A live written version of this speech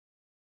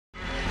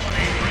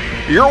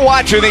You're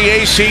watching the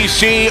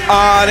ACC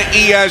on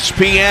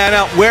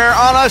ESPN. We're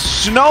on a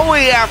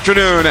snowy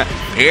afternoon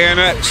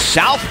in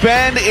South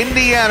Bend,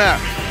 Indiana.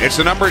 It's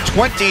the number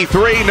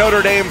 23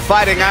 Notre Dame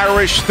Fighting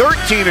Irish,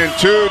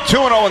 13-2,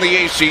 2-0 in the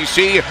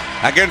ACC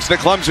against the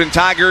Clemson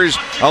Tigers,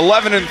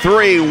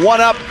 11-3,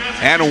 1 up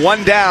and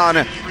 1 down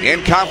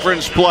in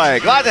conference play.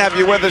 Glad to have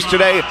you with us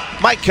today.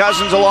 Mike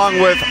Cousins along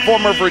with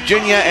former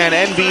Virginia and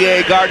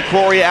NBA guard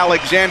Corey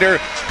Alexander. A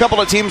couple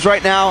of teams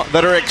right now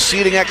that are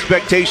exceeding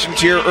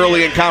expectations here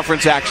early in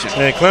conference action.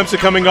 And Clemson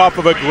coming off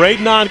of a great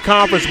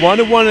non-conference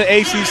 1-1 in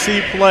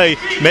ACC play,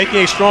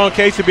 making a strong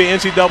case to be an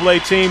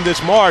NCAA team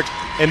this March.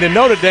 And then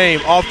Notre Dame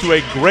off to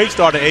a great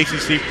start in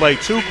ACC play.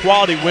 2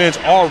 quality wins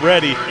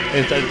already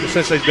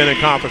since they've been in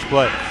conference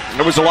play.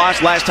 There was a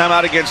loss last time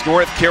out against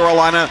North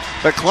Carolina,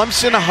 but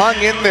Clemson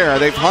hung in there.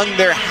 They've hung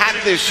their hat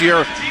this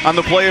year on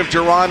the play of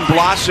Jaron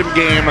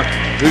Blossomgame,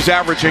 who's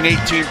averaging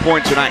 18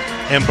 points a night.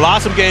 And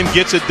Blossomgame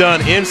gets it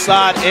done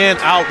inside and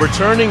out,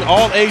 returning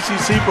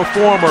all-ACC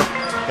performer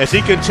as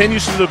he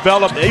continues to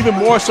develop even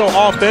more so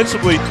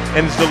offensively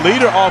and is the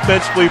leader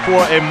offensively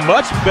for a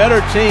much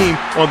better team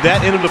on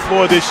that end of the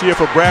floor this year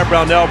for Brad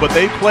Brownell. But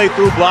they play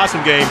through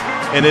Blossomgame,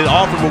 and it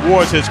often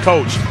rewards his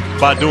coach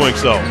by doing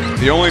so.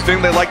 The only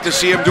thing they'd like to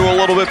see him do a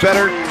little bit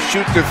better,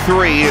 shoot the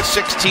three at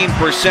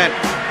 16%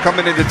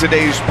 coming into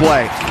today's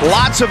play.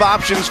 Lots of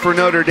options for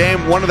Notre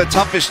Dame. One of the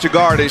toughest to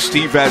guard is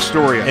Steve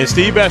Astoria. And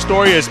Steve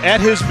Astoria is at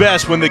his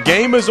best when the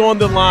game is on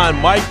the line.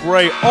 Mike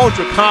Gray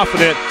ultra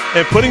confident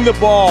and putting the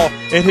ball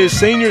in his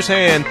senior's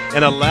hand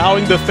and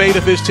allowing the fate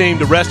of his team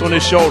to rest on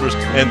his shoulders.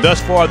 And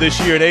thus far this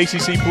year in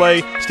ACC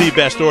play, Steve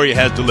Astoria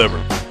has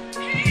delivered.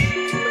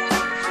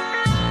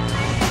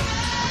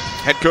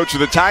 Head coach of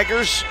the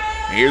Tigers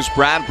is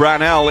Brad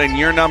Brownell in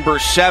year number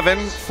 7,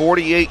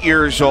 48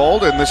 years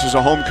old, and this is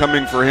a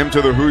homecoming for him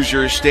to the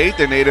Hoosier State,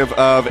 the native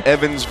of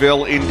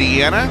Evansville,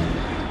 Indiana.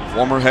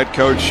 Former head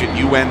coach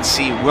at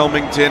UNC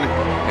Wilmington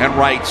and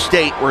Wright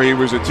State, where he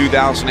was a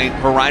 2008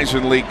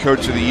 Horizon League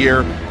Coach of the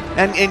Year.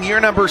 And in year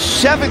number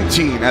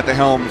 17 at the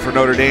helm for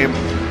Notre Dame,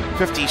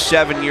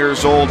 57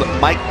 years old,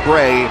 Mike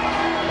Gray.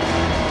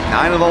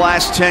 9 of the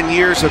last 10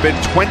 years have been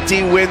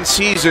 20-win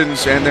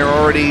seasons, and they're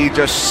already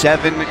just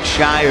 7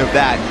 shy of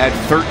that at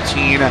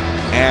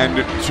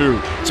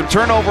 13-2. Some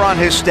turnover on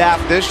his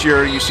staff this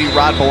year. You see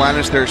Rod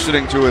Balanis there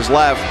sitting to his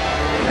left,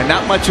 and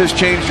not much has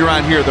changed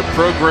around here. The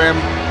program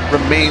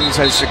remains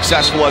as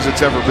successful as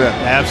it's ever been.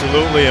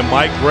 Absolutely, and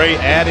Mike Gray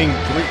adding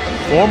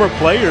 3 former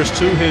players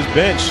to his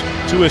bench,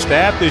 to his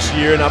staff this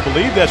year, and I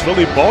believe that's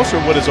really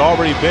bolstered what has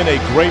already been a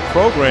great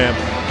program,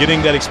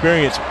 getting that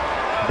experience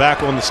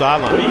back on the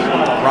sideline.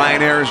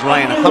 Ryan Ayers,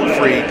 Ryan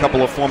Humphrey, a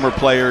couple of former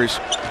players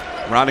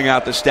rounding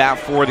out the staff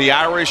for the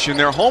Irish in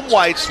their home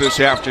whites this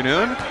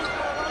afternoon.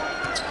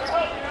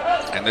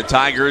 And the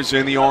Tigers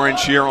in the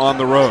orange here on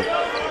the road.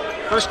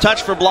 First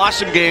touch for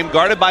Blossomgame,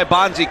 guarded by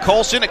Bonzie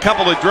Colson, a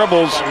couple of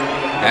dribbles,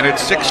 and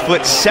it's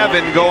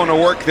 6'7" going to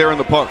work there in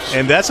the post.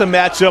 And that's a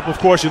matchup, of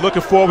course, you're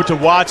looking forward to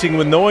watching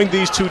with knowing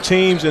these two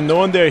teams and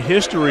knowing their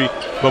history.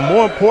 But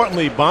more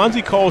importantly,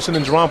 Bonzie Colson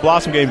and Jaron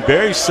Blossomgame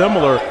very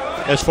similar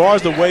as far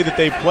as the way that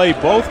they play,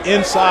 both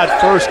inside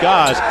first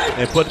guys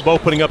and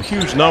both putting up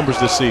huge numbers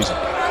this season.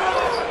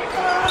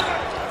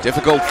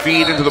 Difficult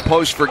feed into the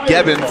post for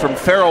Gebben from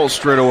Farrell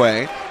straight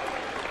away.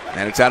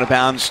 And it's out of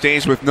bounds,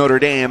 stays with Notre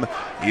Dame.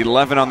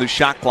 11 on the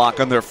shot clock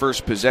on their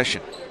first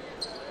possession.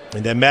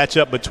 And that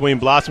matchup between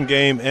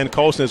Blossomgame and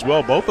Colson as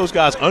well. Both those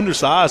guys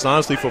undersized,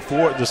 honestly, for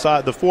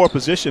the 4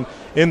 position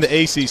in the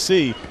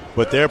ACC,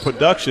 but their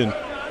production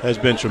has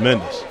been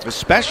tremendous.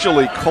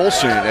 Especially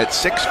Colson at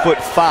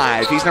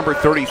 6'5". He's number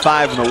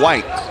 35 in the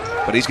white,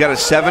 but he's got a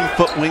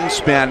 7-foot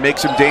wingspan,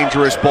 makes him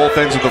dangerous both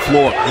ends of the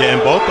floor. Yeah,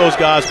 and both those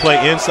guys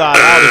play inside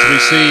out as we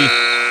see,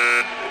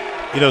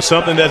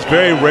 something that's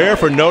very rare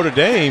for Notre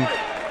Dame.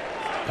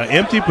 An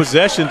empty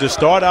possession to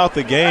start out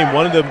the game,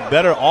 one of the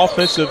better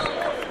offensive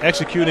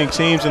executing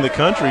teams in the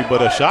country,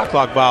 but a shot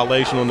clock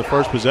violation on the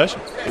first possession.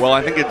 Well,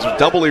 I think it's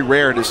doubly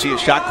rare to see a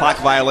shot clock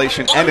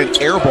violation and an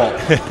air ball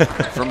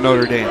from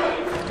Notre Dame.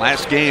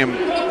 Last game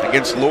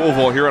against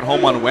Louisville here at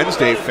home on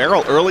Wednesday,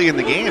 Farrell early in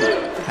the game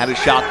had a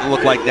shot that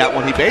looked like that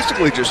one. He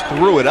basically just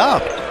threw it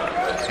up,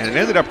 and it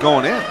ended up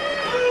going in.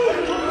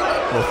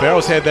 Well,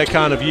 Farrell's had that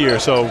kind of year,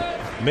 so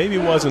maybe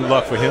it wasn't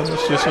luck for him.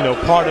 It's just,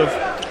 part of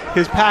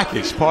his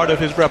package, part of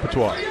his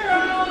repertoire.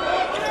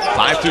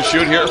 5 to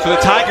shoot here for the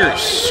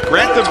Tigers.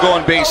 Grantham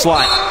going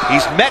baseline.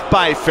 He's met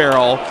by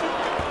Farrell,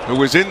 who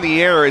was in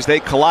the air as they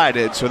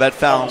collided, so that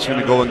foul's going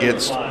to go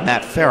against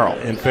Matt Farrell.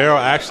 And Farrell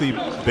actually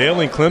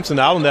bailing Clemson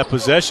out on that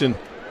possession.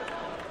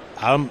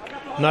 I'm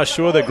not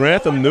sure that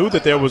Grantham knew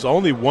that there was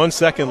only 1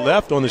 second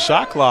left on the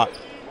shot clock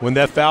when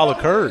that foul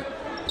occurred.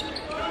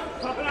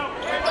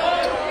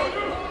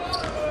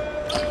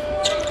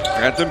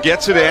 Grantham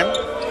gets it in.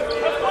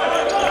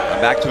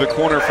 And back to the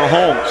corner for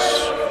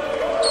Holmes.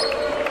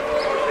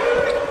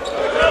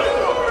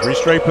 3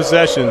 straight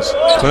possessions.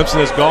 Clemson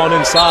has gone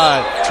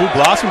inside to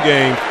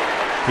Blossomgame.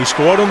 He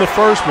scored on the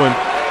first one,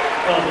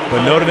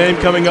 but Notre Dame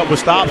coming up with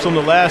stops on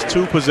the last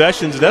 2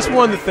 possessions. That's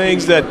one of the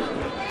things that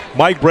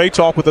Mike Bray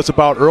talked with us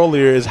about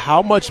earlier is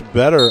how much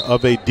better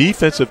of a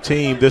defensive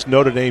team this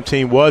Notre Dame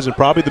team was, and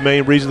probably the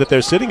main reason that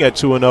they're sitting at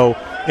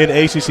 2-0 in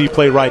ACC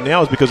play right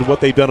now is because of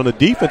what they've done on the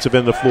defensive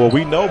end of the floor.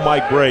 We know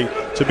Mike Bray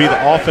to be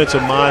the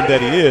offensive mind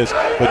that he is,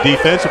 but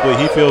defensively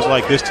he feels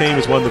like this team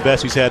is one of the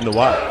best he's had in a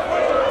while.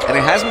 And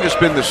it hasn't just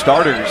been the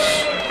starters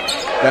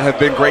that have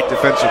been great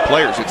defensive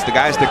players. It's the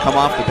guys that come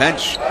off the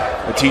bench,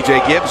 a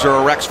TJ Gibbs or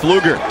a Rex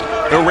Pfluger.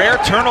 The rare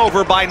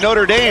turnover by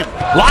Notre Dame.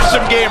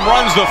 Blossomgame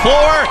runs the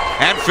floor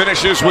and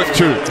finishes with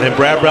 2. And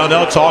Brad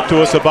Brownell talked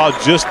to us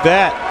about just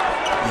that.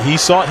 He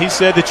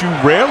said that you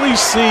rarely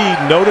see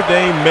Notre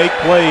Dame make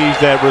plays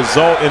that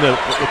result in an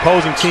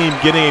opposing team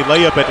getting a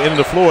layup at the end of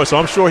the floor. So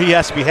I'm sure he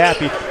has to be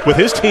happy with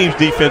his team's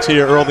defense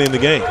here early in the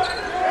game.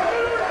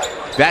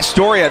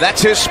 Vastoria,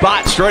 that's his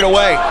spot straight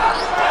away.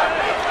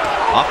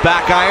 Off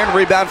back iron,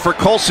 rebound for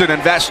Colson,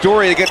 and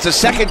Vastoria gets a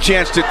second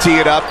chance to tee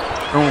it up.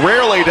 And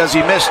rarely does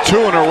he miss 2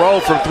 in a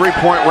row from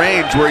three-point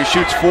range, where he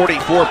shoots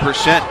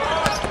 44%.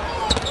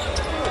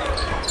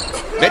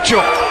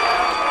 Mitchell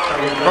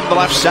from the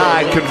left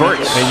side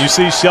converts. And you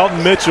see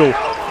Shelton Mitchell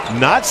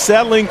not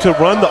settling to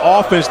run the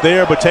offense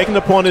there, but taking it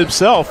upon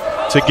himself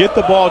to get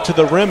the ball to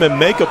the rim and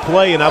make a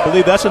play. And I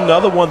believe that's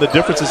another one of the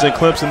differences in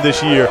Clemson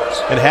this year.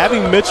 And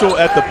having Mitchell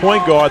at the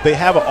point guard, they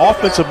have an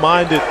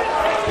offensive-minded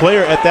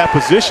player at that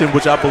position,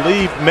 which I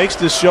believe makes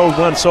this show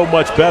run so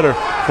much better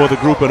for the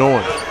group in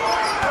orange.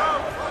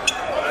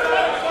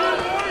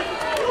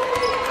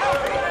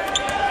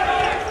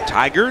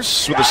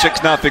 Tigers with a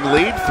 6-0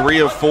 lead, 3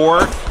 of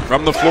 4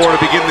 from the floor to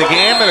begin the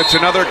game, and it's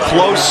another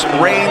close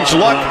range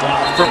look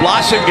for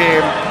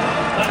Blossomgame,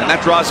 and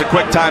that draws a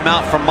quick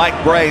timeout from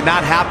Mike Bray,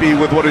 not happy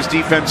with what his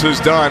defense has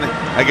done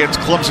against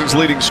Clemson's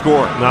leading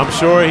scorer. Now, I'm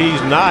sure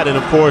he's not, and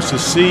of course to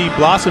see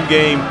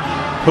Blossomgame,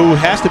 who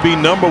has to be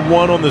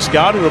 #1 on the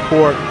scouting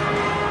report,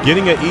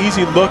 getting an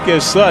easy look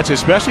as such,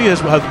 especially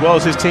as well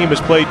as his team has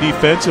played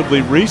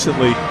defensively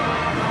recently.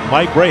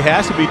 Mike Bray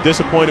has to be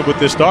disappointed with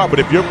this start, but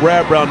if you're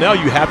Brad Brownell,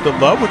 you have to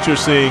love what you're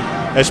seeing,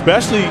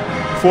 especially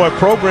for a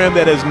program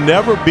that has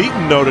never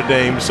beaten Notre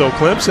Dame. So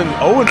Clemson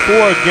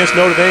 0-4 against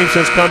Notre Dame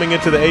since coming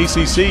into the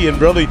ACC, and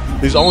really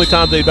these only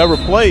times they've ever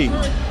played.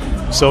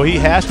 So he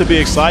has to be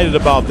excited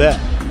about that.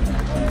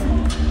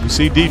 You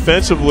see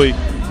defensively,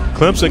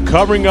 Clemson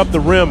covering up the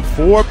rim,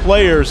 4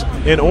 players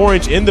in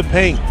orange in the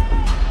paint,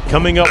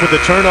 coming up with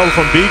a turnover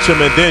from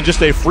Beecham, and then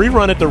just a free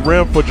run at the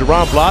rim for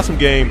Jerron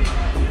Blossomgame.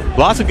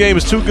 Blossomgame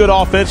is too good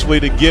offensively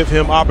to give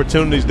him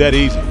opportunities that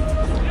easy.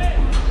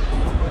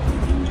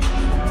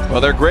 Well,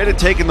 they're great at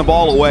taking the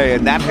ball away,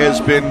 and that has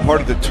been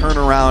part of the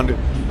turnaround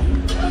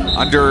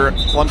under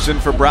Clemson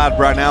for Brad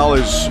Brownell,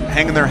 is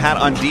hanging their hat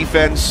on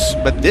defense.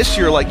 But this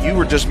year, like you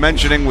were just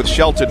mentioning with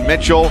Shelton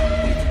Mitchell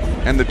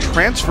and the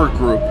transfer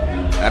group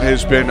that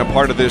has been a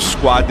part of this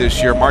squad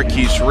this year,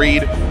 Marquise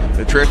Reed,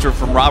 the transfer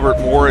from Robert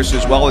Morris,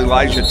 as well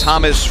Elijah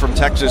Thomas from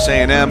Texas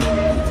A&M.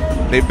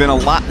 They've been a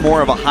lot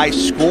more of a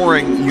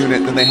high-scoring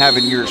unit than they have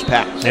in years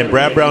past. And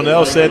Brad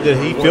Brownell said that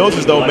he feels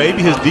as though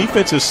maybe his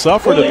defense has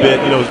suffered a bit.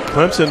 You know,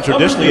 Clemson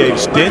traditionally a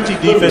stingy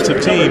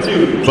defensive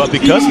team, but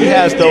because he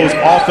has those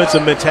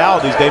offensive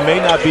mentalities, they may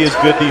not be as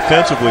good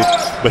defensively.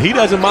 But he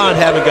doesn't mind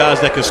having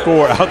guys that can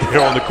score out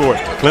there on the court.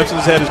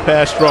 Clemson's had his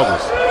past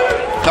struggles.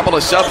 A couple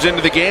of subs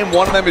into the game.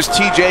 One of them is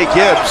TJ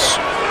Gibbs,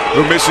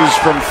 who misses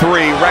from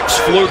 3. Rex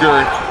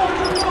Pfluger,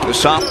 the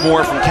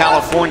sophomore from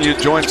California,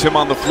 joins him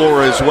on the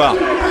floor as well.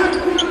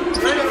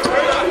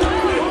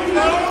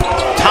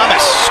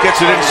 Gets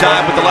it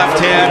inside with the left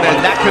hand,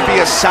 and that could be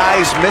a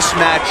size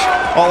mismatch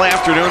all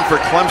afternoon for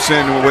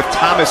Clemson with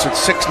Thomas at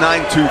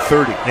 6'9",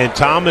 230. And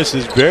Thomas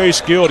is very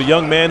skilled, a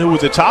young man who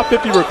was a top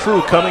 50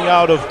 recruit coming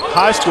out of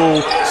high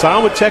school,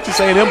 signed with Texas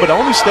A&M, but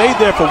only stayed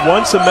there for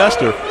 1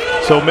 semester,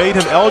 so made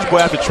him eligible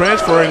after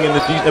transferring in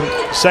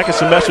the second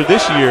semester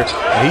this year,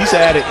 and he's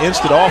added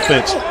instant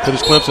offense to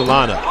this Clemson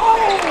lineup.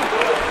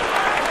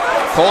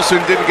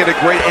 Colson didn't get a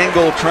great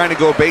angle trying to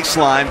go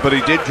baseline, but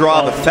he did draw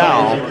the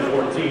foul.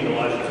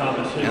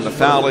 And the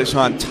foul is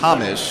on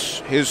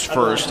Thomas, his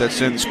first. That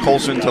sends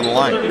Colson to the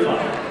line.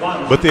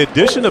 But the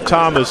addition of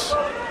Thomas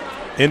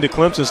into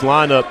Clemson's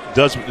lineup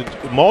does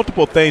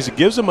multiple things. It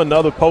gives him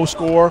another post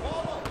scorer,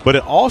 but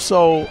it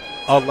also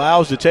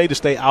allows Jay to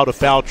stay out of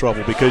foul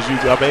trouble because you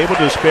are able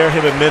to spare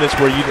him in minutes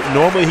where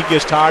normally he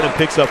gets tired and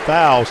picks up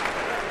fouls.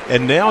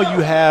 And now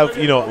you have,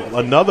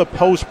 another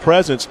post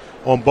presence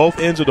on both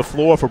ends of the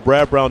floor for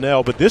Brad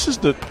Brownell. But this is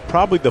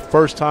probably the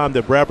first time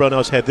that Brad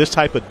Brownell's had this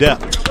type of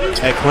depth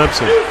at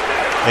Clemson.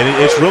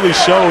 And it's really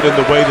showed in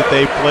the way that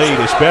they played,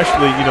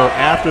 especially,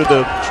 after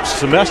the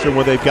semester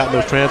when they've gotten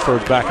those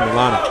transfers back in the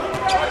lineup.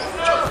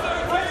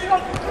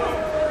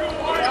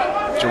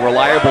 It's a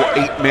reliable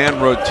 8-man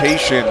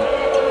rotation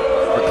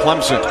for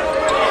Clemson.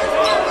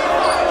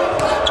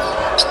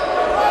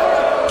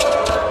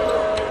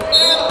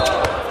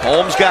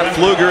 Holmes got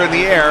Pfluger in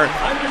the air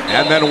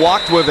and then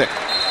walked with it.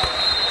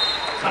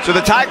 So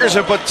the Tigers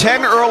have put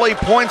 10 early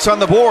points on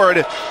the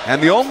board,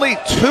 and the only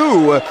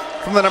 2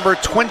 from the number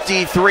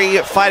 23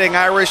 Fighting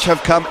Irish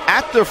have come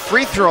at the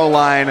free throw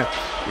line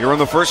here in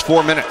the first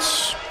 4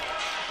 minutes.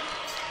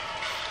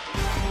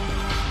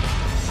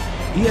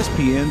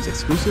 ESPN's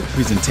exclusive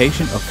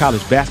presentation of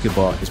college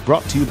basketball is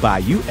brought to you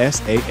by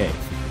USAA,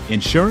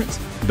 insurance,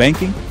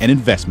 banking, and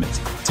investments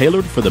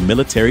tailored for the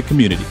military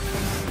community,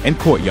 and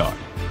Courtyard,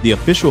 the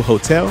official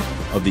hotel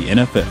of the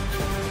NFL.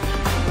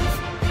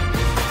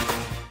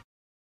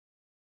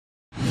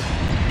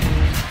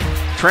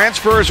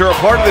 Transfers are a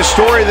part of the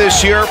story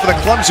this year for the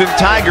Clemson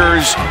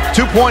Tigers.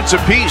 2 points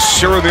apiece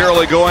here in the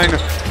early going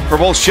for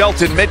both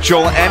Shelton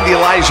Mitchell and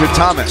Elijah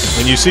Thomas.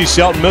 And you see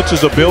Shelton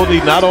Mitchell's ability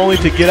not only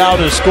to get out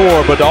and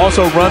score, but to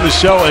also run the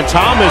show. And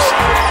Thomas,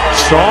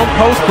 strong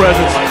post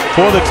presence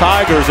for the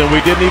Tigers. And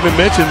we didn't even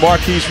mention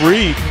Marquise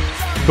Reed,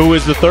 who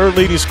is the third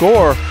leading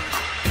scorer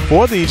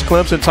for these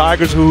Clemson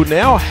Tigers, who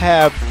now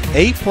have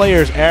 8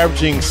 players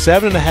averaging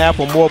 7.5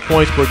 or more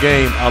points per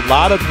game. A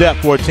lot of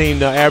depth for a team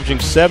now, averaging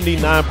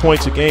 79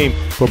 points a game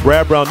for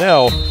Brad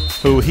Brownell,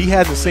 who he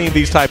hasn't seen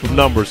these type of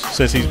numbers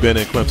since he's been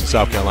in Clemson,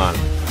 South Carolina.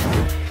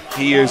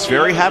 He is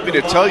very happy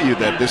to tell you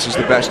that this is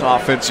the best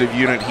offensive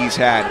unit he's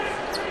had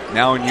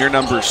now in year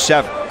number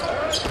 7.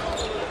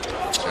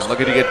 And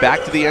looking to get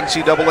back to the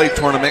NCAA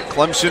tournament.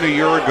 Clemson a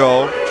year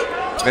ago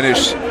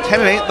finished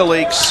 10-8 in the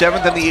league,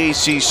 7th in the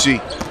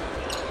ACC.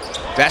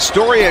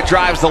 Vastoria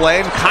drives the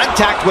lane,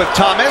 contact with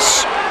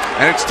Thomas,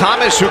 and it's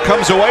Thomas who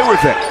comes away with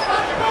it.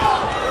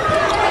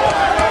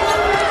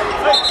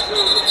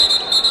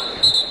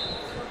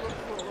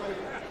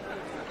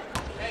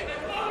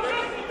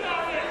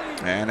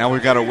 And now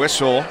we've got a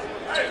whistle.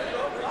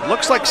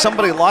 Looks like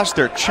somebody lost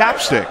their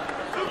chapstick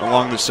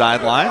along the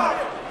sideline.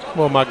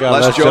 Well, my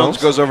God, Les Jones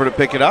goes over to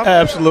pick it up.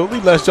 Absolutely.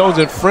 Les Jones,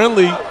 and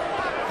friendly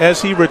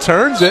as he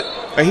returns it.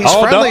 He's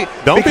friendly.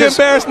 Don't be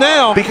embarrassed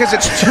now. Because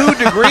it's 2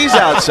 degrees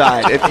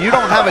outside. If you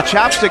don't have a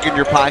chapstick in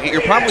your pocket,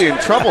 you're probably in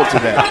trouble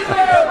today.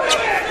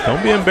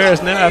 Don't be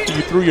embarrassed now after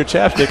you threw your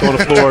chapstick on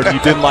the floor and you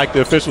didn't like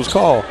the official's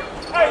call.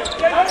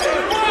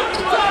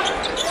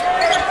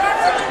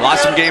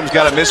 Blossom Game's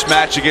got a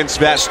mismatch against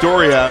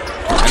Vastoria,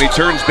 and he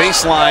turns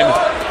baseline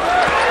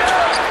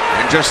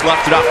and just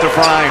left it off to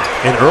Fry.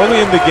 And early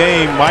in the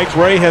game, Mike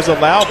Gray has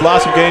allowed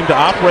Blossom Game to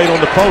operate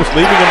on the post,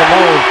 leaving him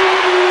alone.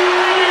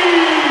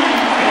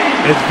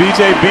 As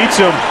B.J.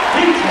 Beacham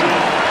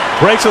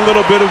breaks a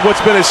little bit of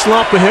what's been a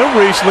slump for him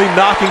recently,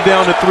 knocking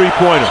down the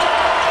three-pointer.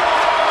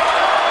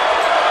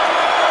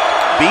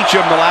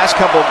 Beacham, the last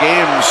couple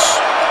games,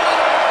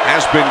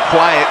 has been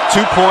quiet.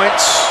 2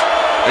 points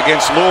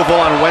against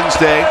Louisville on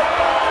Wednesday.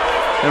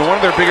 And one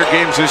of their bigger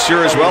games this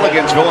year as well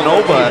against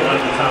Villanova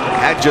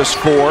had just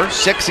 4.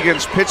 6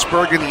 against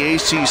Pittsburgh in the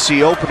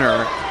ACC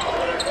opener.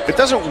 It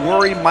doesn't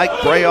worry Mike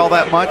Bray all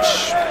that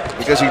much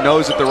because he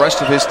knows that the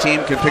rest of his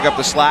team can pick up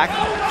the slack.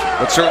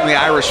 But certainly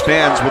Irish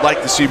fans would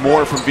like to see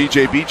more from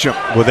B.J. Beacham.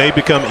 Will they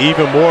become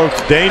even more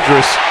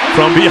dangerous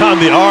from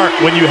beyond the arc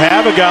when you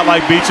have a guy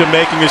like Beacham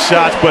making his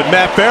shots? But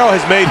Matt Farrell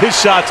has made his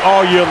shots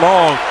all year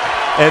long.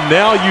 And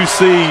now you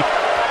see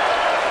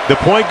the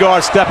point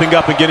guard stepping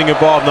up and getting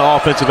involved in the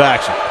offensive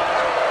action.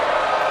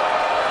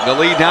 The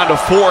lead down to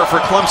 4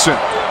 for Clemson.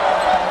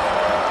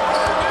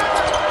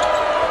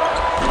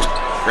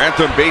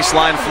 Grantham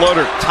baseline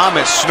floater.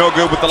 Thomas no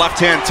good with the left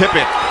hand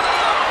tip-in.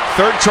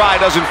 Third try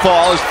doesn't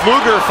fall as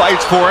Pfluger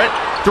fights for it.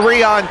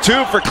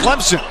 3-on-2 for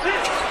Clemson.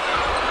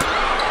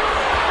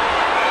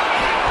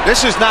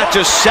 This is not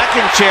just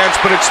second chance,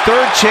 but it's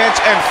third chance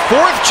and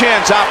fourth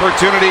chance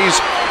opportunities,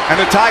 and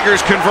the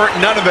Tigers convert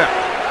none of them.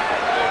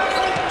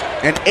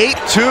 An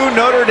 8-2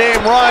 Notre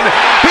Dame run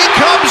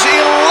becomes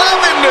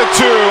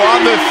 11-2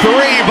 on the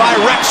 3 by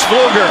Rex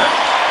Pfluger.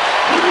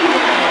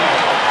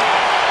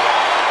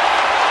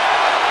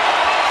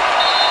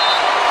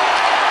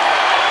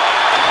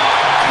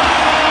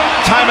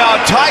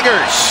 Timeout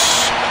Tigers.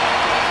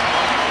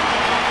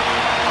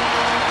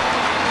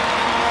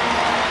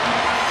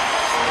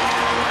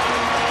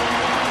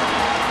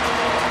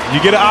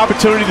 You get an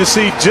opportunity to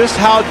see just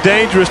how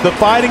dangerous the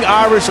Fighting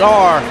Irish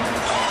are.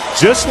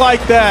 Just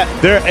like that,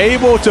 they're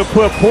able to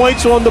put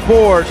points on the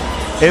board,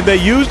 and they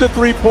use the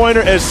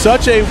three-pointer as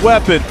such a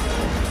weapon.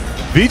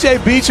 B.J.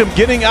 Beacham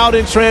getting out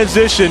in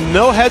transition,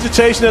 no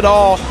hesitation at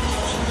all,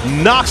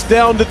 knocks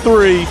down the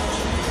 3.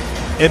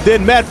 And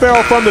then Matt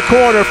Farrell from the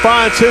corner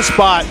finds his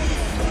spot.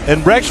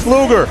 And Rex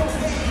Pfluger,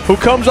 who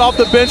comes off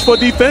the bench for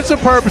defensive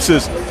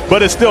purposes,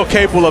 but is still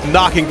capable of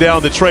knocking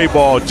down the tray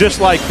ball. Just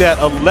like that,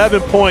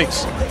 11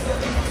 points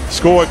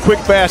scored quick,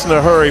 fast, in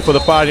a hurry for the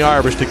Fighting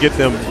Irish to get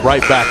them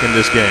right back in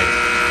this game.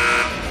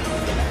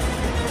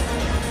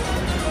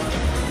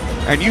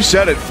 And you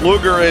said it,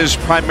 Pfluger is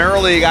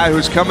primarily a guy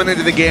who's coming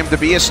into the game to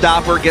be a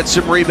stopper, get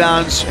some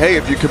rebounds. Hey,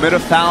 if you commit a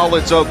foul,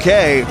 it's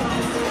okay.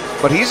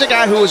 But he's a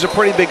guy who was a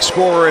pretty big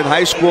scorer in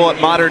high school at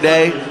Mater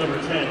Dei,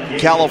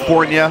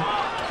 California.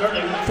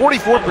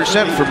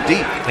 44% from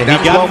deep. And he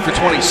got 12 for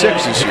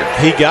 26 this year.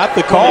 He got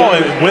the call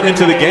and went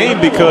into the game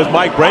because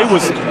Mike Bray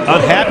was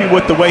unhappy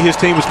with the way his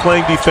team was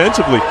playing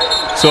defensively.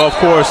 So, of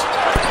course,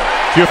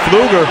 if you're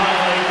Pfluger,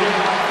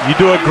 you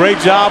do a great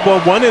job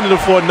on one end of the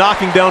floor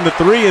knocking down the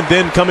 3 and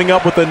then coming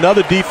up with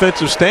another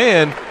defensive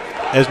stand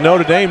as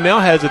Notre Dame now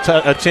has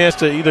a chance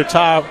to either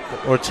tie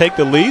or take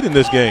the lead in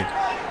this game.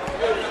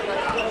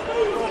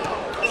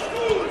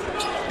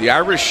 The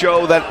Irish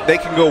show that they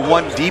can go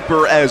one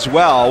deeper as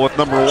well with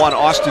number 1,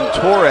 Austin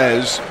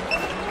Torres,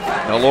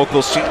 a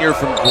local senior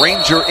from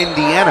Granger,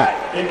 Indiana,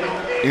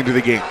 into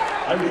the game.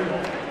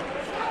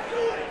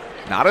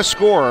 Not a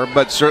scorer,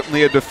 but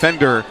certainly a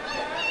defender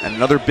and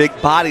another big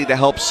body to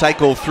help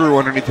cycle through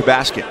underneath the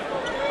basket.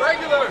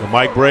 Well,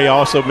 Mike Bray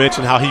also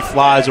mentioned how he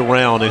flies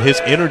around, and his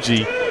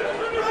energy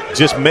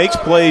just makes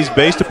plays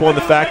based upon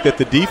the fact that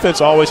the defense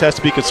always has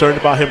to be concerned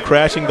about him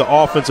crashing the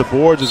offensive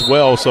boards as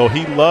well. So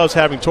he loves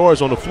having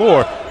Torres on the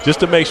floor just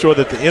to make sure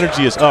that the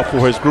energy is up for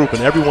his group,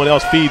 and everyone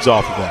else feeds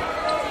off of that.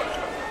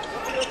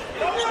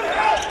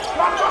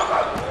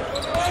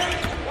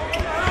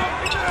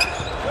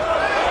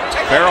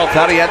 Farrell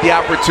thought he had the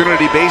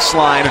opportunity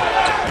baseline,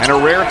 and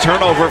a rare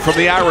turnover from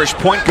the Irish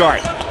point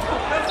guard.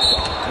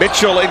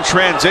 Mitchell in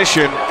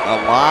transition.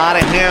 A lot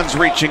of hands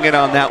reaching in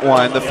on that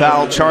one. The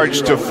foul charge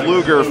to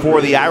Pfluger for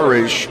the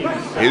Irish,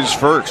 his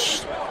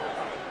first.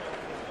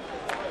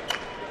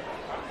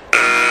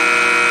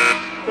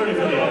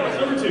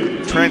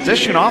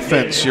 Transition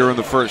offense here in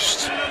the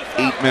first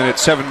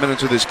 7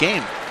 minutes of this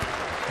game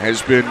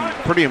has been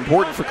pretty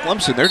important for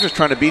Clemson. They're just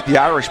trying to beat the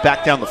Irish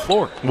back down the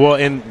floor. Well,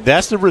 and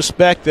that's the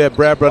respect that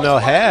Brad Brownell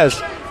has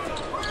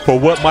for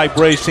what Mike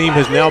Bray's team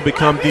has now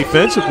become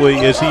defensively,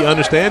 is he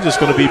understands it's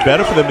going to be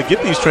better for them to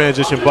get these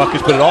transition buckets,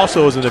 but it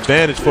also is an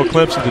advantage for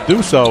Clemson to do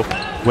so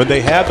when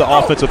they have the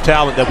offensive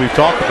talent that we've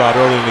talked about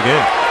early in the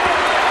game.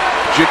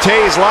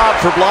 Jetay's lob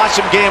for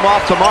Blossom game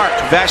off the mark.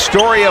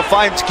 Vastoria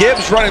finds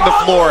Gibbs running the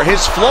floor.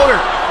 His floater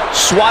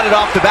swatted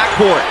off the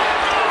backboard.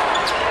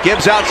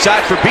 Gibbs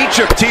outside for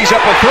Beecham, tees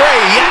up a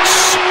three,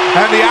 yes!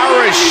 And the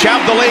Irish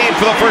have the lead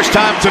for the first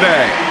time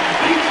today.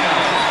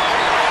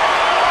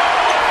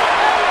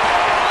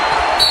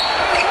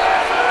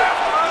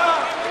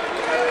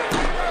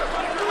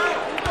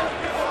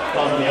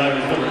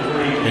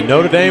 And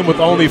Notre Dame with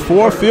only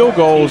 4 field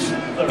goals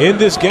in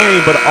this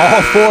game, but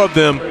all 4 of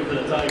them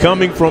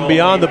coming from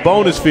beyond the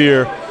bonus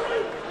sphere.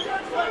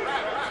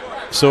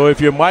 So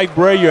if you're Mike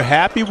Bray, you're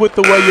happy with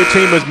the way your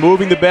team is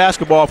moving the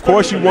basketball. Of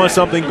course, you want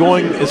something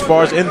going as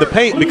far as in the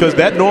paint, because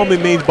that normally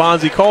means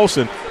Bonzie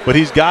Colson. But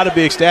he's got to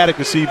be ecstatic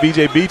to see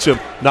B.J. Beecham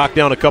knock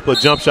down a couple of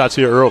jump shots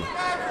here early.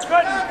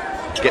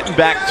 Getting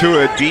back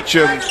to it,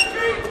 Beecham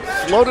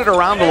floated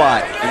around a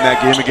lot in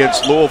that game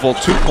against Louisville.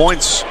 2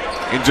 points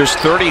in just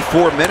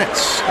 34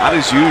 minutes. Not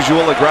his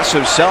usual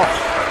aggressive self.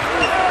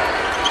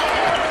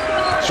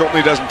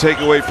 Certainly doesn't take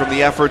away from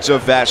the efforts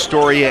of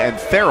Vastoria and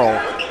Farrell,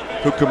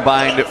 who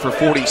combined for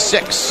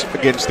 46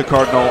 against the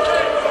Cardinal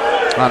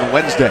on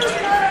Wednesday.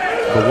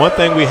 But one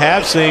thing we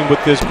have seen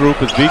with this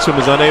group, as Beecham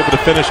is unable to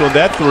finish on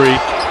that 3,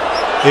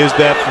 is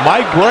that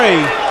Mike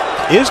Bray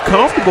is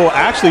comfortable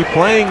actually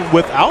playing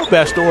without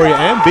Vastoria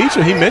and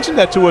Beecham. He mentioned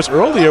that to us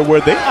earlier,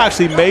 where they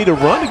actually made a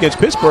run against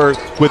Pittsburgh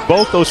with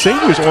both those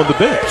seniors on the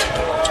bench.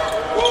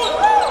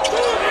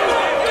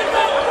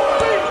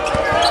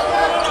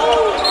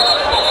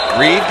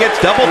 Reed gets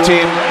double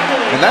teamed,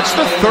 and that's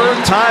the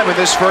 3rd time in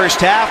this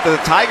first half that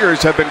the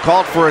Tigers have been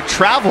called for a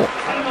travel.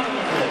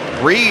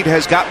 Reed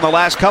has gotten the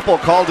last couple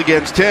called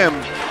against him.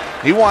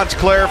 He wants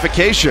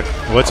clarification.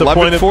 What's a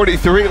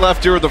 11:43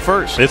 left here in the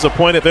first. It's a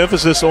point of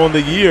emphasis on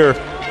the year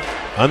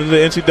under the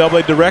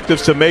NCAA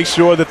directives to make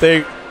sure that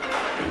they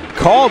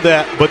call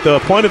that, but the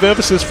point of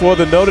emphasis for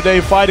the Notre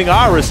Dame Fighting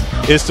Irish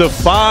is to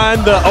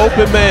find the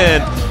open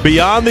man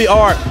beyond the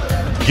arc.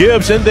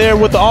 Gibbs in there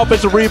with the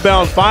offensive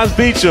rebound, finds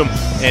Beecham,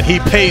 and he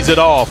pays it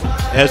off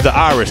as the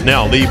Irish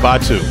now lead by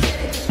 2.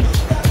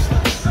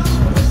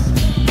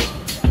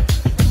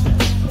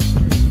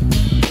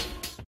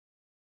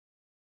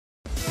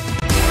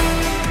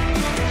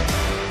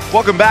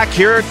 Welcome back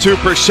here to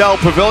Purcell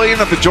Pavilion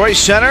at the Joyce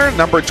Center.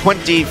 Number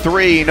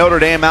 23, Notre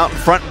Dame out in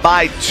front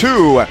by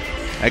 2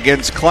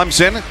 against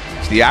Clemson.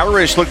 The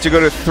Irish look to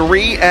go to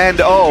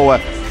 3-0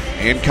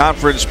 in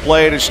conference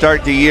play to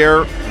start the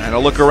year. And a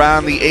look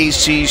around the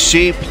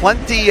ACC,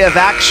 plenty of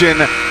action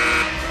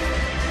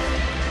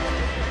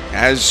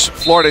as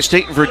Florida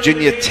State and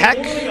Virginia Tech.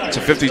 It's a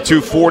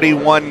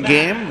 52-41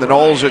 game. The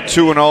Noles at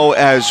 2-0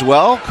 as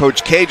well.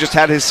 Coach K just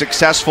had his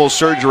successful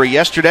surgery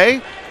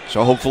yesterday,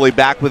 so hopefully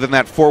back within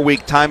that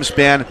 4-week time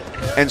span.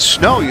 And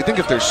snow, you think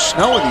if there's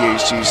snow in the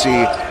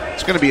ACC,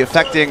 it's going to be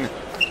affecting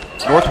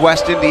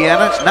Northwest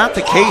Indiana. It's not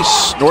the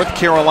case. North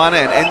Carolina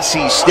and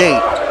NC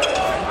State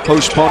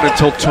postponed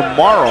until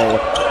tomorrow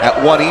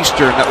at 1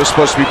 Eastern. That was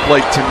supposed to be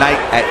played tonight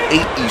at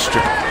 8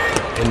 Eastern.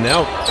 And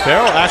now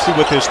Farrell actually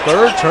with his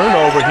 3rd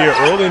turnover here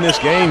early in this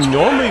game,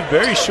 normally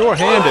very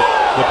short-handed,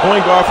 the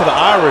point guard for the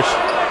Irish.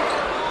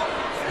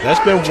 That's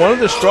been one of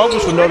the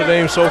struggles for Notre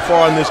Dame so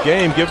far in this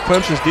game. Give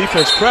Clemson's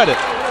defense credit,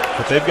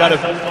 but they've got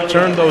to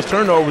turn those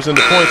turnovers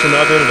into points on the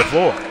other end of the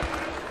floor.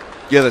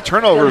 Yeah, the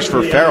turnovers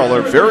for Farrell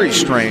are very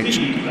strange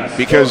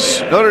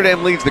because Notre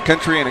Dame leads the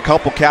country in a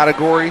couple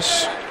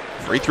categories: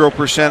 free throw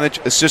percentage,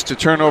 assist to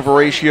turnover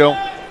ratio,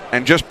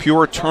 and just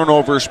pure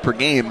turnovers per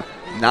game.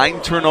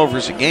 9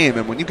 turnovers a game,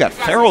 and when you've got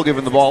Farrell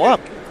giving the ball up,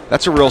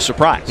 That's a real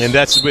surprise. And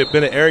that's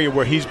been an area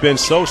where he's been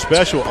so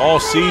special all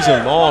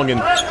season long. And,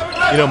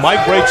 you know,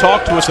 Mike Bray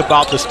talked to us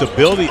about the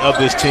stability of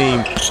this team.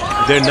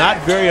 They're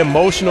not very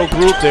emotional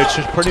group. They're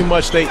just pretty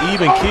much they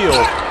even keel.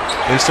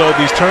 And so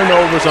these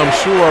turnovers, I'm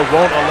sure,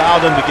 won't allow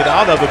them to get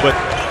out of it. But,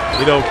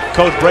 you know,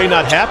 Coach Bray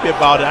not happy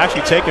about it,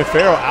 actually taking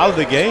Farrell out of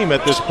the game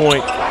at this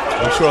point.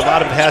 I'm sure a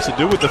lot of it has to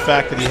do with the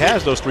fact that he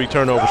has those 3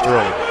 turnovers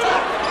early.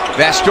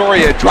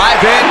 Vastoria, drive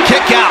in,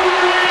 kick out.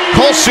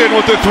 Colson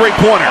with the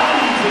three-pointer.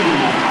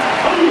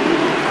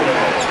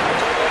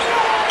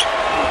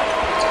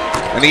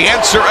 And the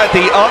answer at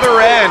the other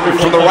end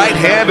from the right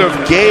hand of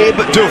Gabe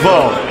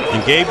DeVoe.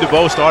 And Gabe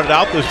DeVoe started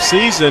out the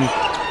season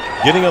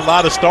getting a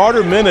lot of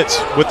starter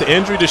minutes with the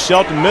injury to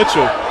Shelton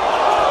Mitchell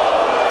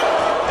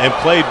and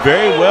played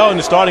very well in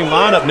the starting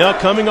lineup. Now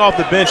coming off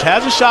the bench,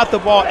 hasn't shot the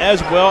ball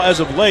as well as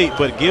of late,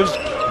 but gives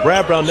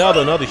Brad Brownell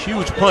another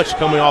huge punch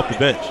coming off the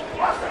bench.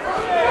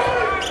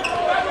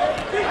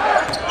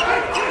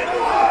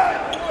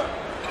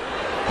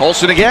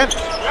 Colson again.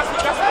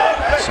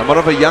 Somewhat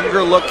of a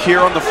younger look here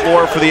on the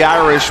floor for the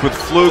Irish with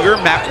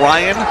Pfluger, Matt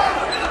Ryan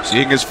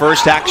seeing his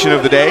first action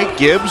of the day.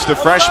 Gibbs, the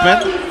freshman,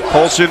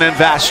 Colson, and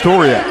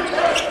Vastoria.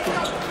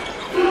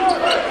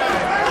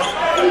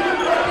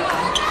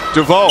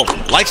 DeVoe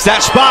likes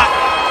that spot.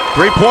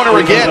 Three-pointer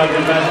again.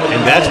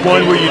 And that's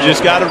one where you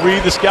just got to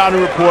read the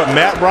scouting report.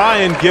 Matt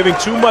Ryan giving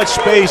too much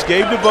space.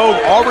 Gabe DeVoe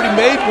already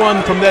made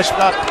one from that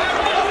spot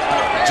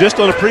just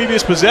on a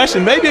previous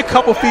possession, maybe a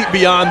couple feet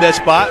beyond that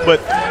spot, but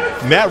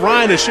Matt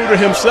Ryan, the shooter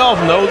himself,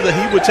 knows that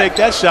he would take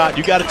that shot.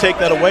 You got to take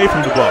that away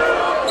from DeVoe.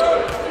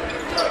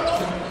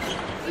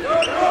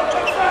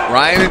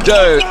 Ryan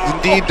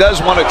indeed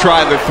does want to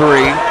try the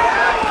three,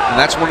 and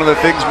that's one of the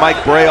things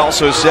Mike Bray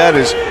also said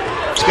is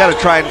he's got to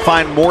try and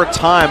find more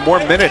time, more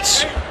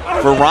minutes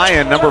for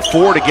Ryan, number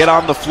 4, to get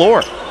on the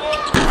floor.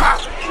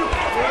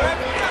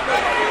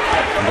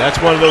 And that's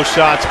one of those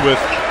shots with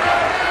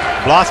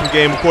Blossom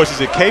Game, of course, is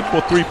a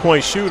capable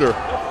three-point shooter,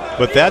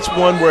 but that's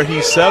one where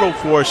he settled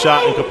for a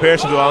shot in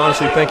comparison to, I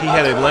honestly think he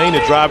had a lane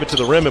to drive it to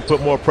the rim and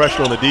put more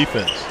pressure on the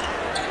defense.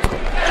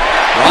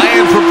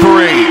 Ryan from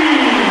 3.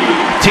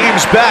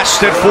 Team's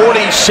best at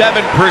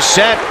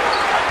 47%.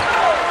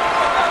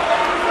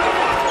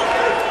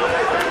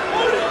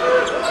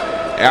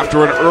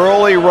 After an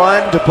early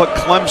run to put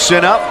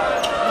Clemson up,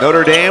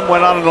 Notre Dame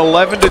went on an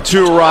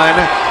 11-2 run.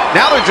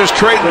 Now they're just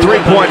trading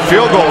three-point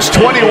field goals,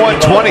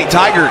 21-20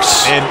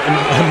 Tigers.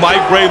 And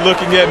Mike Bray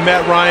looking at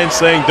Matt Ryan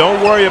saying,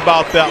 don't worry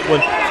about that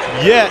one.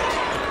 Yet,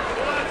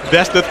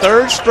 that's the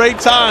 3rd straight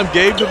time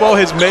Gabe DeVoe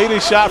has made a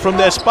shot from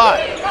that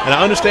spot. And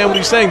I understand what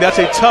he's saying. That's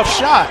a tough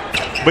shot.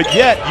 But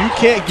yet, you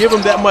can't give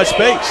him that much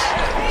space.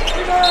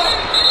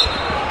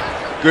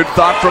 Good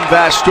thought from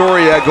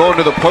Vastoria going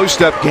to the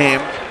post-up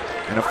game.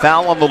 And a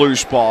foul on the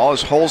loose ball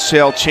as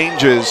wholesale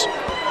changes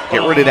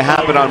get ready to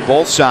happen on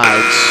both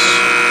sides.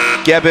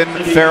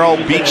 Gebben, Farrell,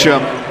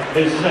 Beecham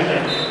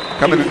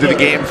coming into the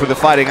game for the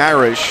Fighting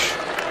Irish.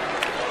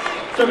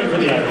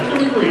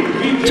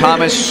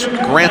 Thomas,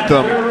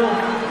 Grantham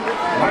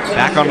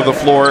back onto the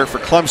floor for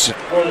Clemson.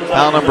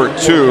 Foul number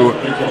 2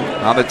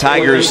 on the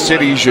Tigers,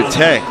 City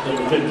Jete.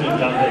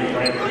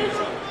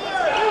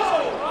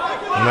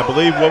 And I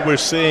believe what we're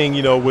seeing,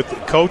 you know, with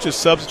coaches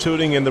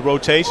substituting and the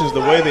rotations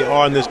the way they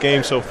are in this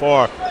game so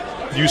far,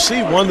 you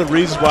see one of the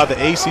reasons why the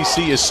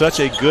ACC is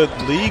such a good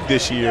league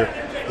this year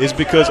is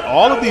because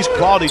all of these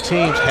quality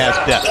teams have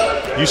depth.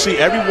 You see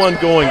everyone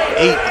going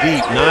 8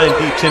 deep,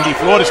 9 deep, 10 deep.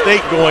 Florida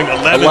State going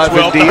 11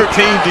 12, deep. 13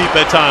 deep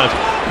at times.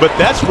 But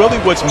that's really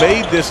what's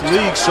made this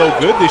league so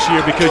good this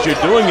year because you're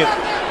doing it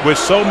with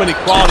so many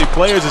quality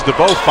players as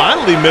DeVoe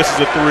finally misses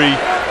a 3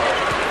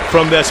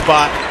 from that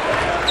spot.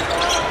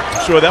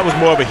 I'm sure that was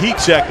more of a heat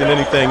check than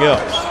anything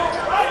else.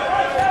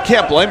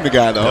 Can't blame the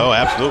guy, though. No,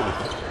 absolutely.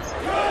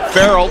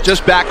 Farrell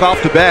just back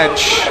off the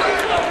bench.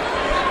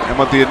 And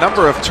with the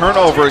number of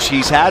turnovers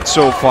he's had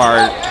so far,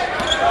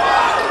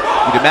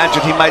 you'd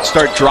imagine he might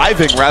start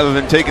driving rather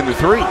than taking the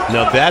 3.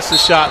 Now that's the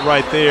shot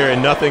right there,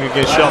 and nothing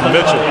against Shelton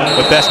Mitchell,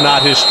 but that's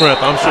not his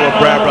strength. I'm sure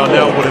Brad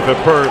Brownell would have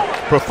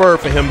preferred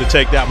for him to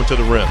take that one to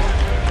the rim.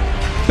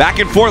 Back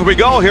and forth we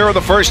go here in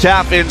the first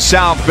half in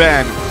South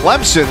Bend.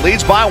 Clemson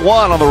leads by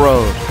 1 on the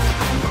road.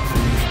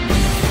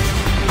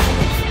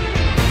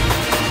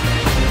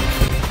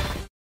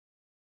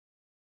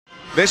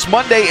 This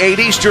Monday, 8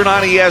 Eastern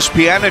on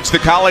ESPN, it's the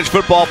College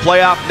Football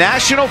Playoff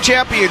National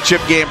Championship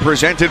game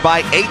presented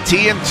by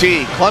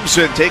AT&T.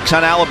 Clemson takes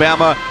on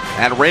Alabama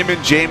at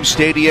Raymond James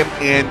Stadium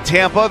in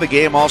Tampa. The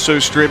game also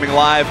streaming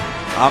live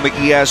on the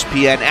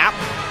ESPN app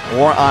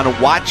or on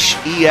Watch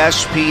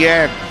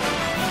ESPN.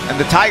 And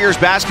the Tigers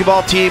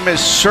basketball team is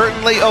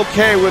certainly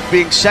okay with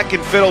being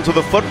second fiddle to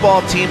the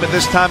football team at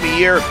this time of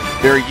year.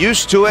 They're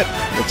used to it.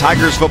 The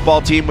Tigers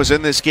football team was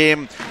in this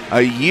game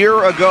a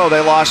year ago.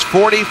 They lost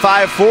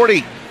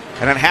 45-40.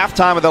 And at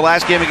halftime of the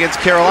last game against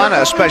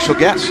Carolina, a special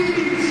guest. Still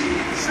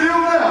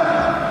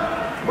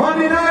left.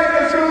 Monday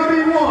night is going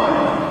to be won.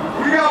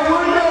 We got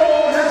one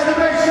goal, and that's to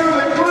make sure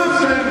that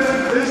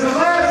Clemson is the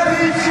last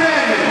team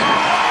standing.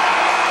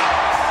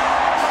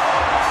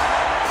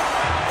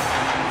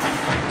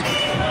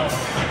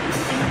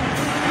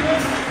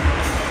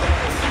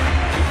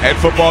 Head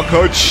football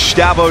coach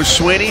Dabo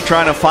Swinney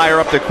trying to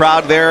fire up the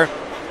crowd there.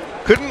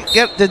 Couldn't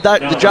get the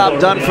job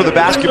done for the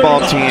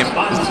basketball team.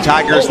 The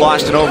Tigers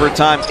lost in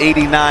overtime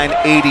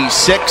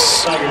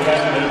 89-86.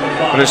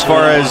 But as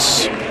far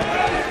as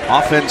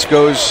offense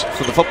goes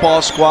for the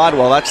football squad,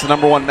 well, that's the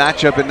 #1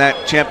 matchup in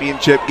that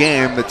championship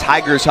game. The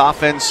Tigers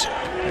offense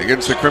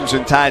against the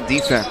Crimson Tide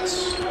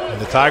defense. And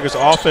the Tigers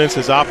offense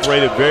has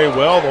operated very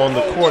well on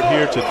the court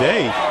here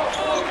today.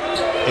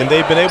 And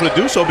they've been able to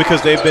do so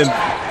because they've been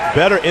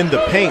better in the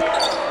paint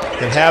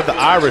than have the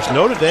Irish.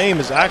 Notre Dame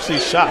has actually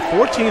shot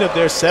 14 of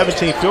their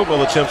 17 field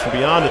goal attempts from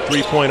beyond the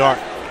three-point arc.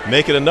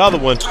 Make it another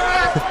one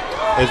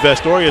as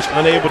Vastoria is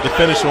unable to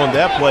finish on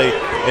that play.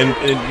 And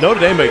Notre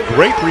Dame, a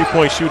great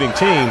three-point shooting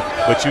team,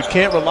 but you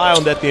can't rely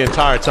on that the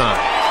entire time.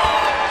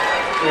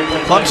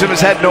 Clemson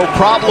has had no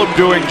problem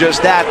doing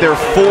just that. They're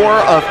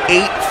 4 of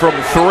 8 from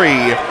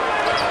 3,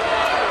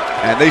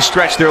 and they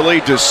stretch their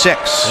lead to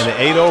 6. And an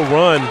 8-0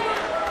 run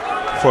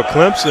for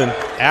Clemson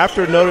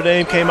after Notre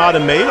Dame came out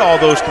and made all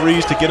those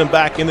threes to get them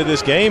back into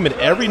this game. And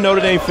every Notre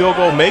Dame field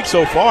goal made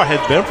so far has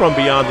been from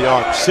beyond the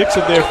arc. 6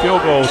 of their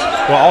field goals,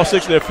 well, all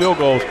 6 of their field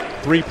goals,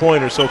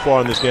 three-pointers so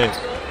far in this game.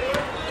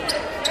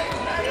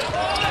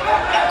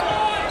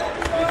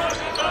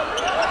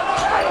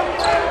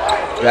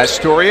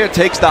 Vastoria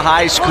takes the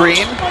high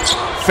screen.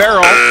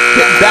 Farrell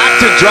getting back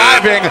to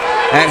driving,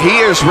 and he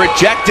is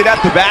rejected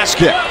at the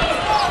basket.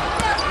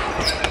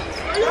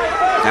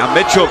 Now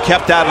Mitchell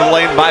kept out of the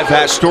lane by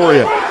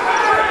Vastoria.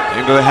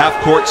 Into the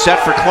half-court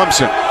set for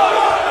Clemson.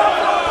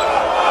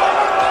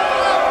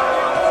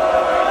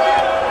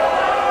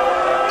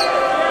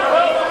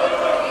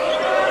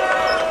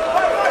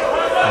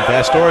 And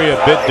Vastoria,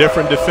 a bit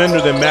different defender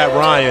than Matt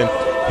Ryan,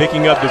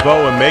 picking up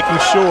DeVoe and making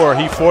sure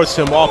he forced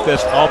him off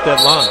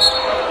that line.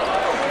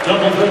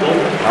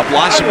 A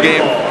Blossom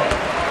game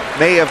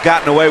may have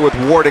gotten away with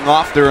warding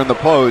off there in the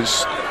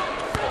post.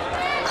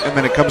 And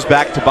then it comes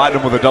back to bite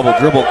him with a double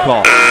dribble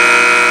call.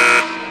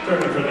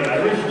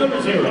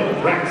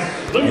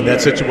 In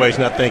that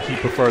situation, I think he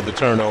preferred the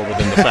turnover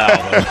than the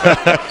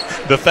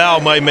foul. The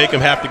foul might make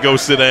him have to go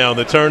sit down.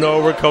 The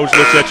turnover, coach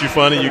looks at you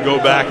funny, you go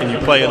back and you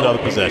play another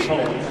possession.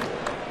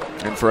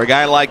 And for a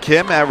guy like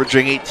him,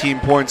 averaging 18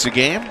 points a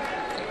game,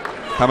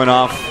 coming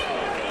off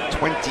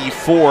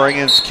 24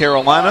 against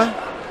Carolina,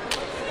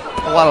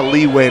 a lot of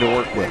leeway to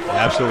work with.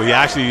 Absolutely. He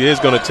actually is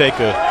going to take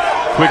a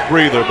quick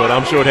breather, but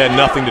I'm sure it had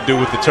nothing to do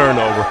with the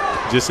turnover.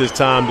 Just his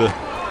time to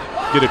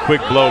get a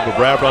quick blow, but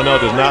Brad Brownell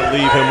does not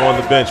leave him on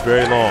the bench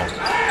very long.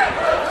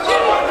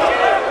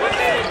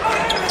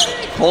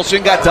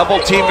 Colson got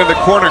double-teamed in the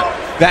corner.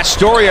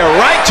 Vastoria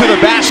right to the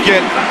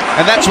basket,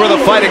 and that's where the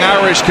Fighting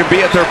Irish can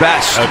be at their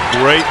best. A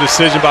great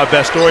decision by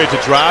Vastoria to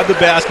drive the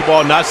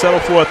basketball, not settle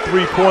for a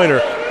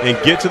three-pointer,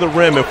 and get to the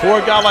rim. And for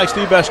a guy like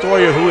Steve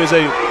Vastoria, who is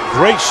a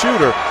great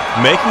shooter,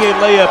 making a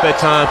layup at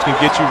times can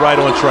get you right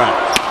on track.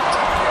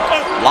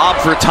 Lob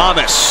for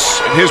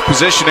Thomas, and his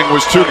positioning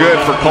was too good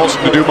for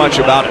Colson to do much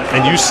about it.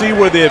 And you see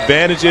where the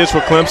advantage is for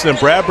Clemson, and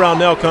Brad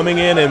Brownell coming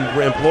in and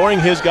imploring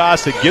his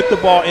guys to get the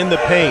ball in the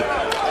paint.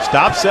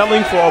 Stop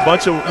settling for a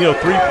bunch of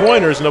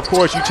three-pointers, and of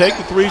course you take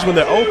the threes when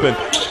they're open,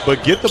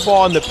 but get the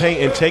ball in the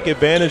paint and take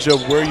advantage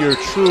of where your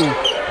true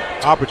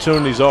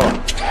opportunities are.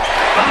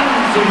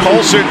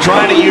 Colson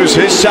trying to use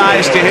his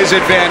size to his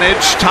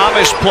advantage.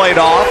 Thomas played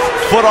off,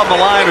 foot on the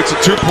line. It's a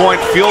 2-point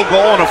field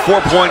goal and a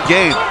 4-point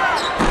game.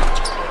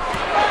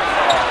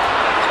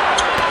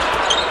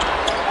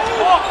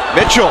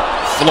 Mitchell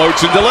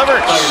floats and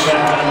delivers.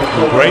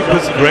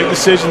 Great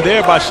decision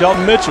there by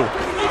Shelton Mitchell.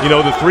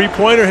 The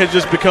three-pointer has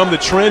just become the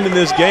trend in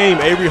this game.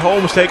 Avery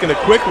Holmes taking a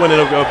quick one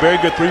and a very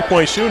good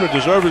three-point shooter,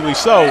 deservedly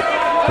so.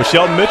 But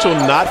Shelton Mitchell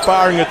not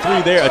firing a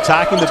three there,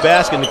 attacking the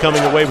basket and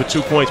coming away with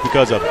 2 points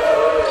because of it.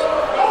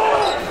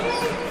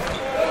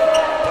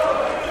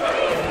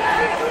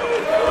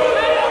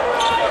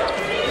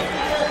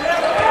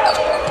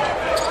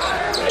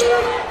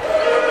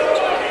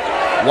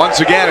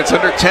 Once again, it's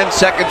under 10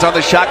 seconds on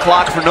the shot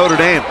clock for Notre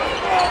Dame.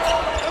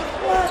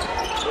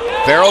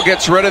 Farrell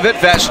gets rid of it.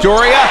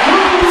 Vastoria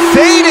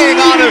fading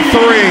on a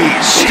three.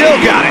 Still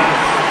got it.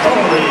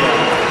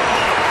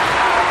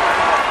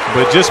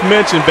 But just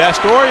mentioned,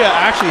 Vastoria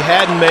actually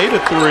hadn't made a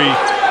three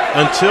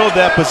until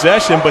that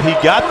possession, but he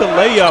got the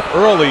layup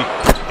early,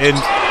 and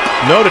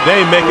Notre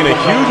Dame making a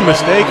huge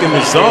mistake in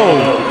the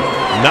zone,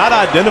 not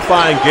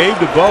identifying Gabe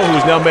DeVoe,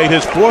 who's now made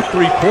his 4th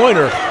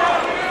three-pointer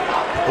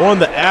on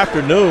the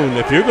afternoon.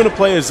 If you're going to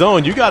play a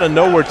zone, you got to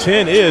know where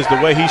 10 is the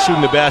way he's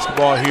shooting the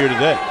basketball here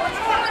today.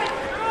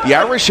 The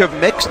Irish have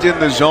mixed in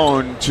the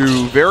zone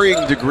to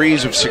varying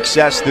degrees of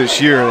success this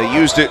year. They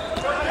used it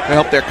to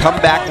help their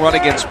comeback run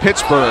against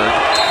Pittsburgh.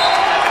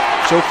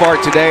 So far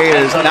today it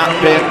has not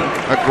been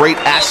a great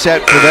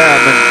asset for them.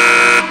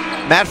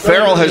 And Matt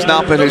Farrell has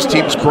not been his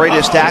team's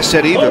greatest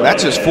asset either.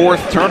 That's his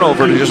 4th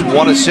turnover to just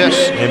 1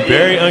 assist. And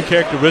very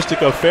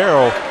uncharacteristic of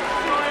Farrell.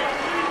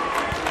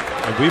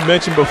 And we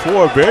mentioned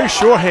before, very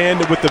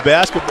short-handed with the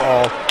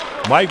basketball.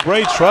 Mike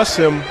Bray trusts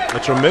him a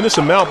tremendous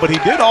amount, but he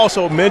did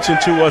also mention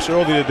to us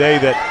earlier today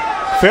that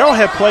Farrell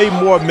had played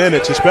more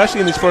minutes, especially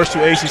in these first 2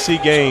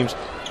 ACC games,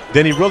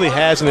 than he really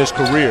has in his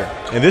career.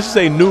 And this is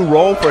a new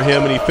role for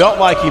him, and he felt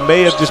like he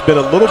may have just been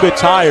a little bit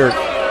tired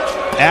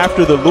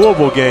after the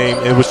Louisville game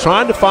and was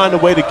trying to find a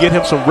way to get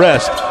him some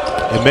rest.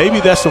 And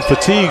maybe that's some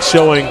fatigue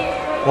showing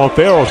on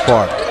Farrell's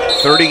part.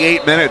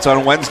 38 minutes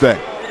on Wednesday.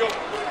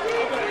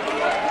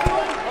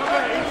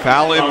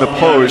 Foul in the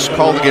post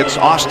called against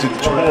Austin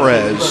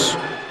Torres.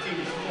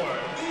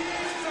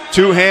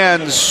 2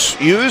 hands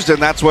used,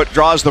 and that's what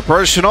draws the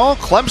personal.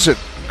 Clemson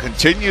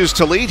continues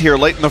to lead here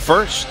late in the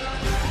first.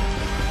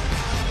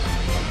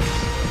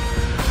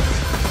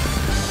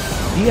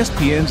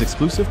 ESPN's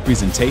exclusive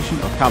presentation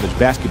of college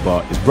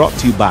basketball is brought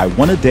to you by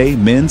One A Day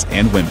Men's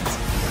and Women's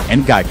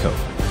and Geico.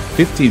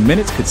 15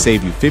 minutes could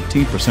save you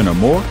 15% or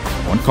more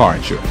on car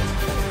insurance.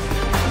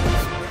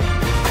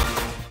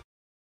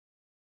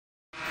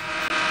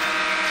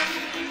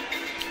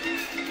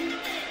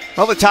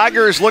 Well, the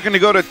Tigers looking to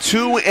go to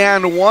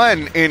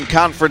 2-1 in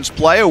conference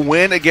play. A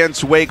win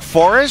against Wake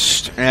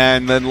Forest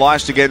and then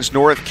lost against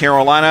North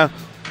Carolina.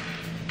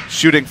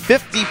 Shooting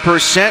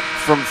 50%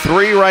 from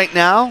 3 right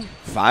now.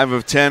 5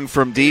 of 10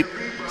 from deep.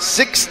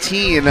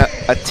 16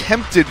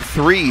 attempted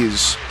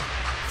threes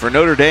for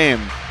Notre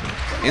Dame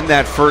in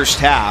that first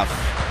half.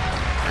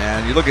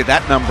 And you look at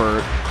that number,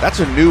 that's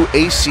a new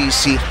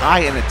ACC high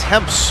in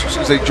attempts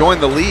since they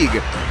joined the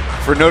league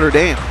for Notre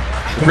Dame.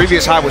 The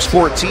previous high was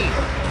 14.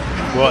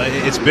 Well,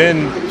 it's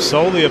been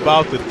solely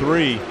about the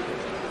 3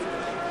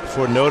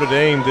 for Notre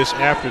Dame this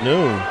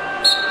afternoon.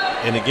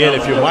 And again,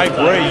 if you're Mike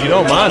Brey, you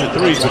don't mind the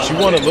 3s, but you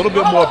want a little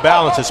bit more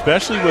balance,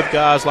 especially with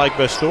guys like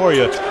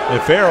Vestoria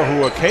and Farrell,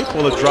 who are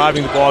capable of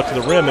driving the ball to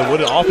the rim. And what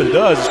it often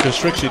does is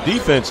constricts your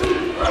defense,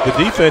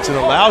 and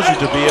allows you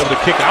to be able to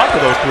kick out for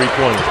those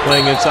 3-pointers,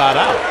 playing inside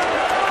out.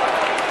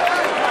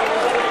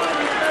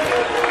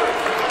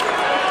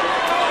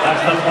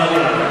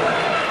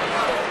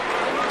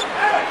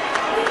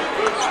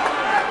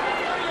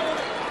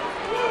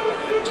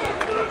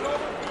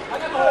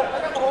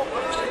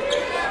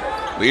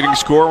 Leading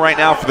scorer right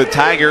now for the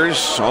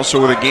Tigers,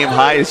 also with a game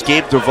high, is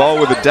Gabe Duvall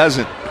with a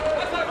dozen.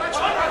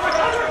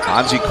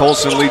 Bonzie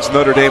Colson leads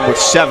Notre Dame with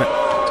 7.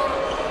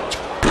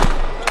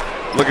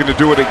 Looking to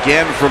do it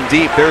again from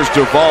deep. There's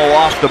Duvall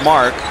off the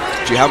mark,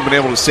 but you haven't been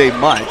able to say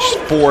much.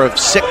 4 of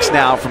 6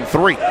 now from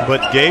 3.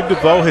 But Gabe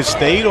Duvall has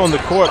stayed on the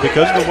court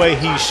because of the way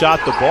he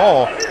shot the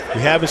ball. We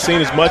haven't seen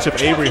as much of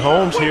Avery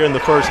Holmes here in the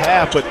first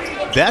half, but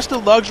that's the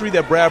luxury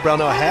that Brad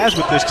Brownell has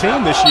with this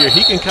team this year.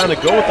 He can kind of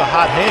go with the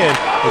hot hand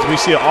as we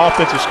see an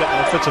offensive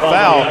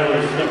foul.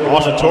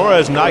 Austin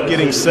Torres not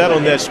getting set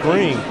on that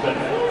screen.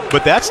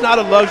 But that's not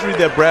a luxury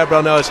that Brad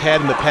Brownell has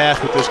had in the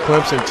past with this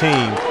Clemson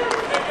team.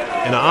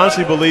 And I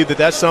honestly believe that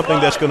that's something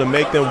that's going to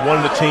make them one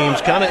of the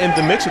teams kind of in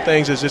the mix of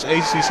things as this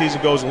ACC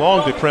season goes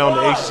along to crown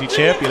the ACC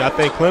champion. I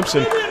think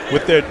Clemson,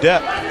 with their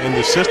depth and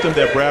the system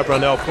that Brad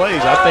Brownell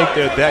plays, I think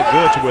they're that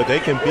good to where they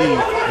can be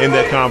in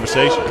that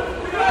conversation.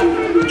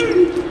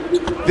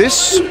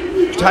 This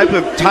type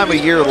of time of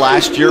year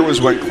last year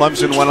was when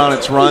Clemson went on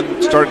its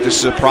run, started to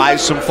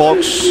surprise some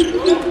folks.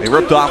 They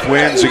ripped off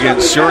wins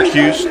against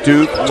Syracuse,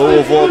 Duke,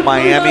 Louisville,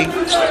 Miami.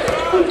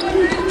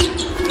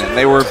 And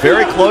they were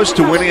very close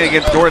to winning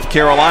against North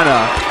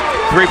Carolina.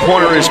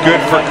 3-pointer is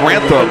good for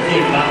Grantham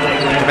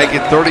to make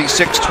it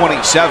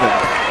 36-27.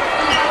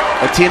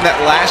 A team that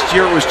last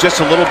year was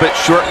just a little bit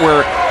short,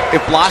 where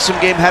if Blossom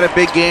Game had a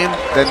big game,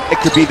 then it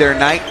could be their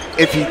night.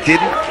 If he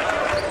didn't,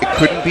 it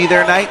couldn't be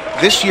their night.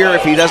 This year,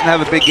 if he doesn't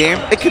have a big game,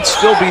 it could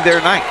still be their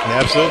night.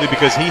 Absolutely,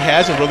 because he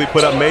hasn't really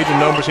put up major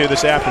numbers here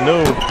this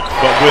afternoon.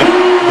 But with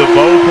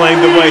DeVoe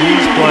playing the way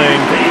he's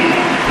playing,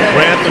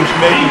 Grantham's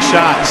making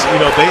shots,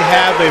 they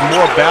have a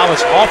more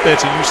balanced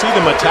offense, and you see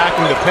them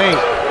attacking the paint.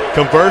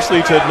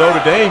 Conversely to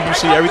Notre Dame, you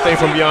see everything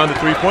from beyond the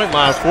 3-point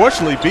line.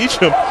 Fortunately,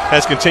 Beecham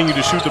has continued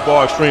to shoot the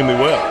ball extremely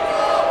well.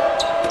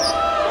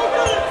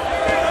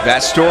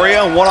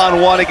 Vastoria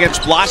one-on-one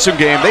against Blossom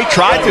Game. They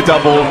tried to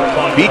double.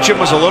 Beecham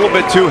was a little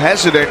bit too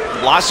hesitant.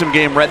 Blossom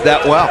Game read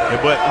that well.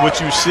 Yeah, but what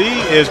you see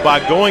is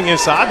by going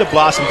inside the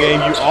Blossom Game,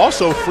 you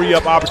also free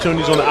up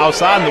opportunities on the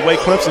outside. And the way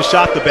Clemson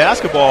shot the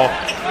basketball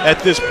at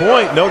this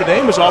point, Notre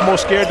Dame is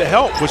almost scared to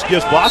help, which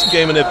gives Blossom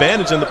Game an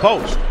advantage in the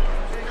post.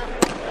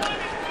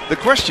 The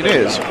question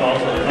is,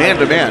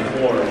 man-to-man,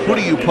 who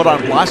do you put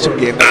on Blossom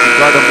Game that can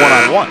guard him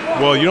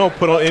one-on-one? Well, you don't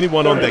put on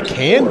anyone on that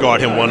can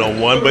guard him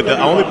one-on-one, but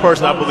the only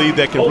person I believe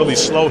that can really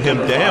slow him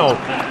down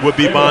would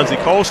be Bonzie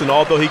Colson.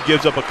 Although he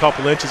gives up a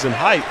couple inches in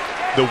height,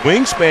 the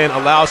wingspan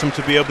allows him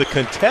to be able to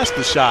contest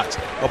the shots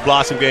of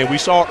Blossom Game. We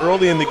saw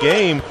early in the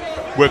game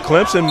where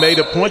Clemson made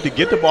a point to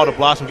get the ball to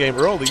Blossom Game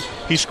early.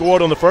 He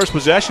scored on the first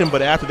possession,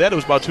 but after that it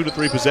was about 2 to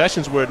 3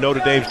 possessions where Notre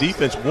Dame's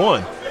defense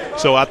won.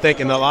 So I think,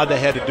 and a lot of that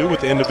had to do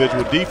with the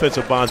individual defense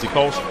of Bonzie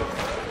Colson.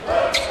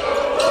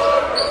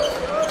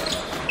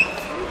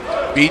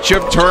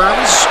 Beecham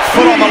turns,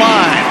 foot on the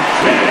line.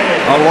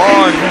 A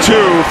long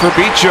 2 for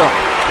Beecham.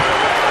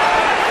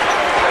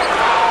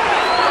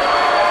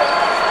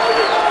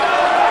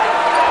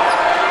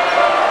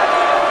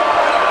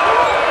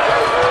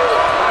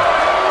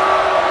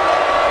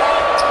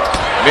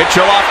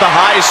 Mitchell off the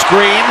high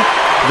screen.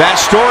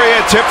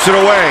 Vastoria tips it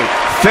away.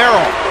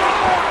 Farrell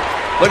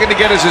looking to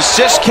get his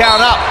assist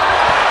count up.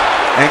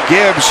 And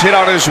Gibbs hit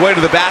on his way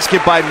to the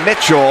basket by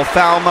Mitchell.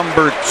 Foul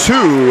number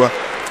 2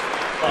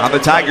 on the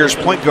Tigers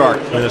point guard.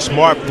 And a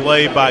smart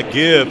play by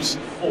Gibbs.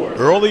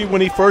 Early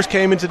when he first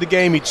came into the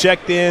game, he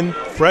checked in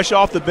fresh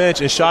off the bench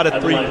and shot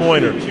a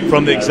three-pointer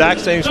from the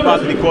exact same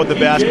spot that he caught the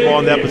basketball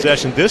in that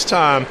possession. This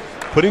time,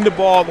 putting the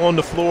ball on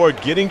the floor,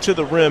 getting to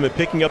the rim and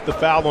picking up the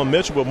foul on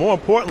Mitchell, but more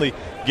importantly,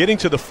 getting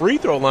to the free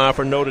throw line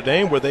for Notre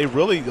Dame, where they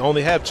really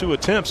only have 2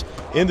 attempts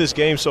in this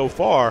game so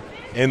far,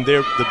 and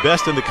they're the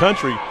best in the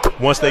country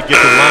once they get to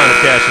the line of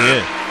cashing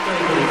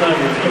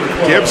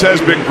in. Gibbs has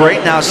been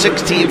great now,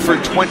 16 for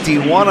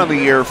 21 on the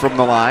year from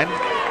the line.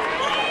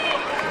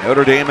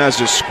 Notre Dame as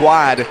a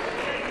squad,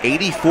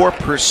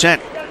 84%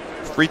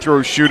 free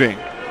throw shooting.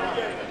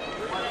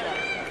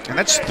 And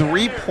that's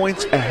 3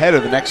 points ahead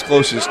of the next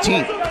closest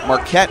team.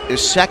 Marquette is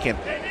second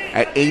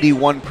at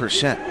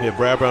 81%. Yeah,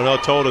 Brad Brownell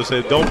told us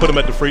that don't put him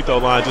at the free throw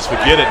line, just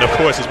forget it. And of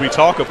course, as we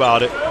talk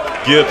about it,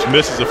 Gibbs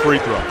misses a free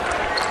throw.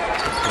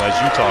 So as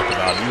you talk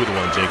about it, you were the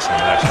one jinxing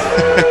him, actually.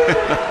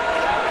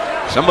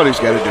 Somebody's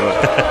got to do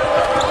it.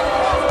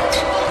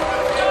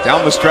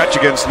 Down the stretch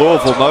against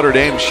Louisville, Notre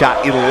Dame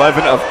shot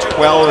 11 of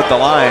 12 at the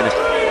line,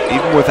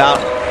 even without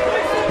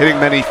hitting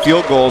many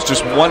field goals,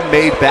 just 1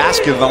 made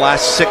basket in the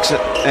last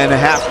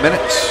 6.5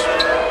 minutes.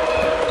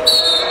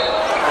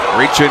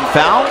 Reach in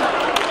foul.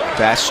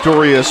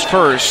 Vastoria's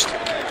first,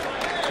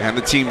 and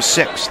the team's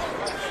 6th.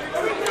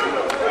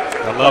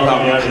 I love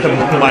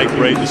how Mike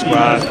Bray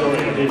described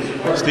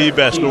Steve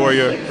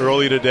Vastoria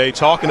earlier today,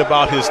 talking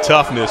about his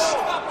toughness,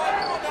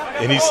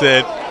 and he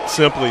said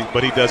simply,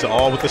 but he does it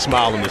all with a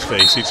smile on his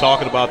face. He's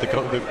talking about the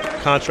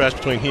contrast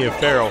between he and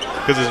Farrell,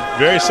 because there's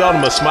very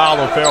seldom a smile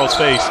on Farrell's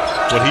face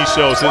when he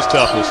shows his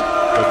toughness,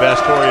 but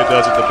Vastoria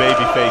does it the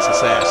baby face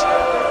assassin.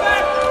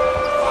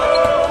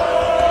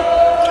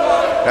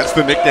 That's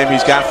the nickname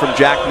he's got from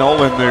Jack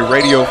Nolan, the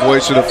radio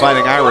voice of the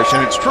Fighting Irish,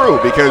 and it's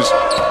true because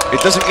it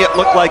doesn't yet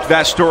look like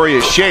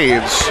Vastoria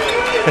shaves,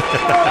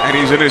 and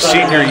he's in his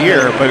senior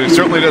year, but it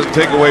certainly doesn't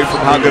take away from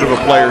how good of a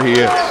player he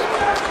is.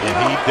 And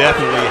he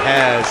definitely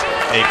has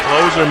a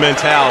closer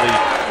mentality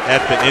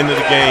at the end of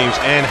the games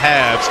and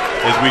halves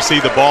as we see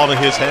the ball in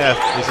his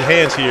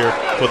hands here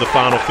for the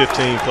final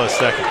 15 plus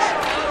seconds.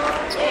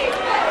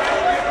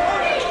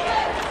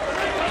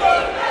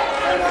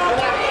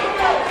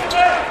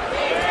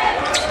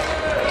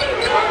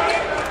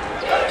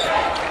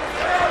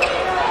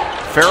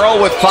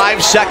 Farrell with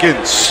 5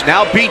 seconds.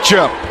 Now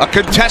Beecham, a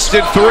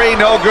contested 3,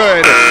 no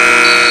good.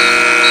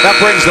 That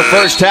brings the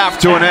first half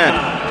to an end.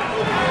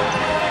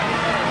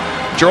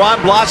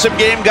 Jerron Blossom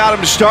game got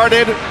him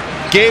started.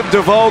 Gabe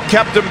DeVoe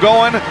kept him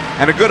going,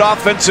 and a good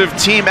offensive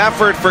team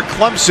effort for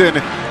Clemson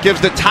gives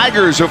the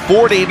Tigers a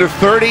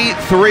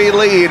 40-33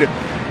 lead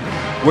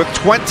with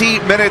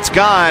 20 minutes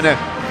gone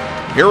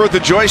here at the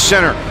Joyce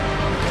Center.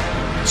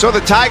 So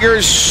the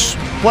Tigers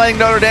playing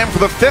Notre Dame for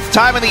the 5th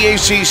time in the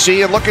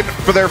ACC and looking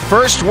for their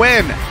first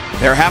win.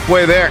 They're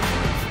halfway there.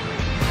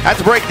 At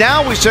the break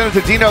now, we send it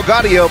to Dino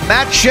Gaudio,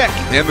 Matt Schick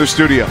in the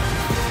studio.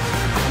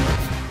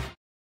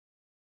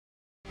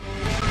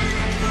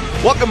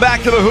 Welcome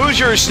back to the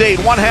Hoosier State.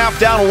 1 half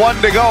down,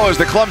 1 to go as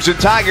the Clemson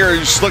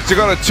Tigers look to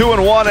go to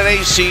 2-1 in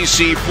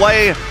ACC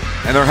play.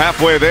 And they're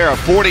halfway there, a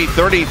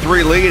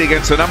 40-33 lead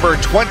against the number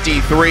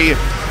 23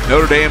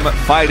 Notre Dame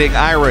Fighting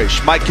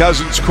Irish. Mike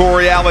Cousins,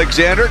 Corey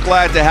Alexander,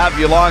 glad to have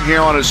you along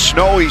here on a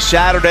snowy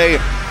Saturday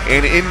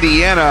in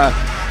Indiana.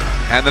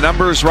 And the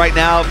numbers right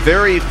now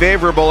very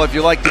favorable if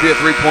you like to be a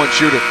three-point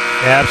shooter.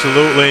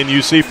 Absolutely, and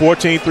you see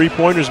 14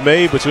 three-pointers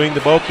made between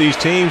both these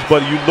teams,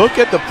 but you look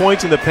at the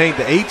points in the paint,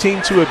 the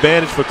 18-2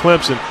 advantage for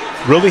Clemson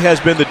really has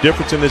been the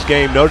difference in this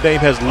game. Notre Dame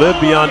has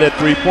lived beyond that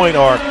three-point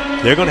arc.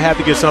 They're going to have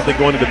to get something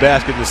going to the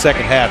basket in the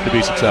second half to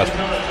be successful.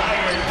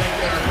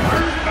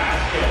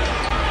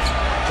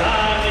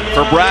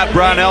 For Brad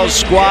Brownell's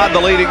squad,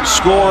 the leading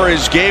scorer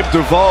is Gabe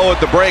DeVoe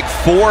at the break,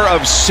 4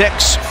 of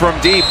 6 from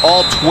deep,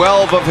 all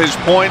 12 of his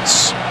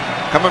points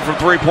coming from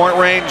three-point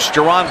range.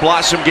 Jerron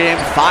Blossom game,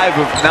 5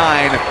 of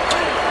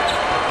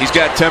 9. He's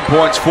got 10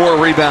 points, 4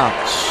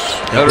 rebounds.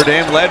 Notre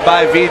Dame led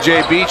by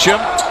VJ Beecham,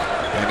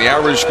 and the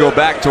Irish go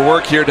back to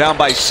work here down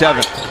by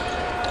 7.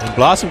 And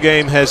Blossom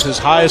game has his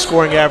highest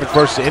scoring average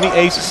versus any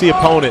ACC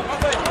opponent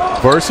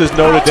versus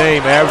Notre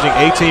Dame, averaging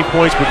 18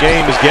 points per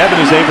game as Gavin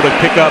is able to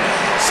pick up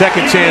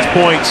second chance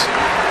points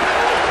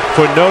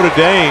for Notre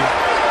Dame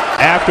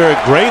after a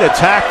great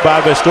attack by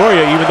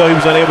Vastoria. Even though he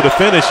was unable to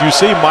finish, you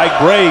see Mike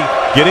Bray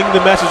getting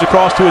the message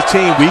across to his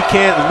team, we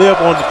can't live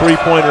on the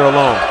three-pointer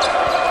alone.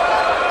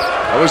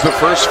 That was the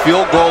first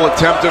field goal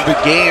attempt of the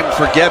game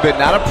for Gibbon,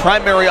 not a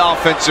primary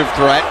offensive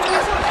threat.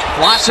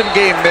 Blossom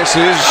game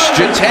misses.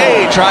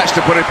 Jete tries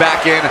to put it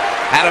back in,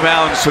 out of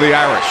bounds to the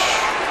Irish.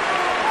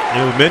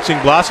 You know, we mentioned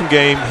Blossom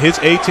game, his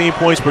 18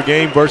 points per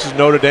game versus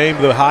Notre Dame,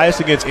 the highest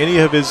against any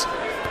of his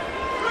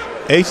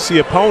ACC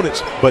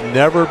opponents, but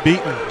never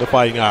beaten the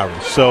Fighting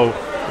Irish. So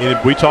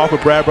we talked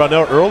with Brad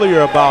Brownell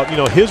earlier about, you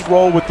know, his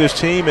role with this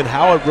team and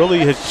how it really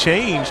has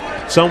changed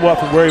somewhat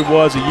from where he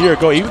was a year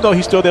ago. Even though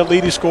he's still their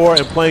leading scorer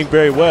and playing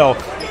very well,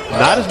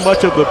 not as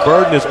much of the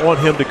burden is on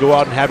him to go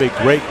out and have a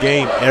great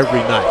game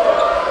every night.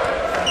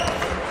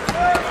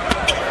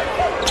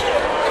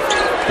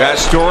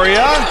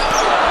 Astoria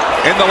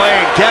in the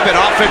lane. Kevin,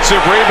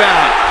 offensive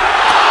rebound.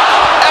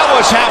 That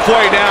was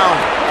halfway down.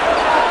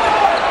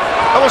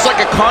 That was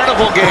like a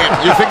carnival game.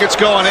 You think it's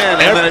going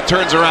in, and then it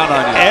turns around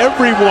on you.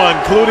 Everyone,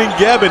 including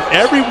Gavin,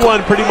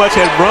 everyone pretty much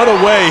had run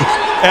away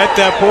at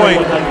that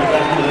point,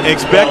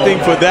 expecting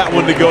for that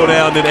one to go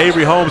down. Then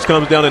Avery Holmes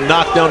comes down and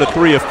knocks down a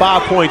three, a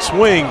 5-point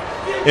swing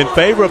in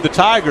favor of the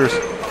Tigers.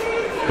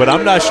 But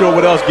I'm not sure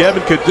what else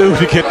Gavin could do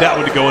to get that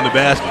one to go in the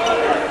basket.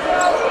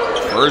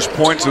 First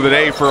points of the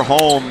day for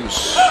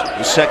Holmes,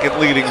 the second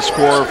leading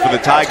scorer for the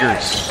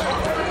Tigers.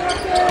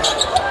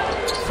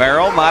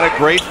 Farrell, not a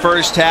great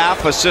first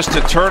half, assist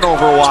to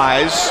turnover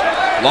wise.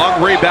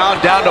 Long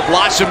rebound down to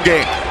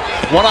Blossomgame.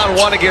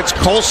 One-on-one against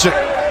Colson.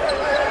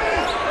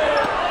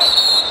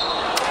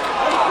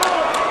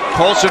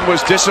 Colson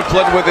was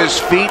disciplined with his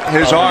feet.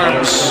 His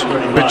arms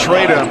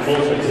betrayed him,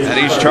 and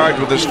he's charged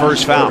with his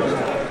first foul.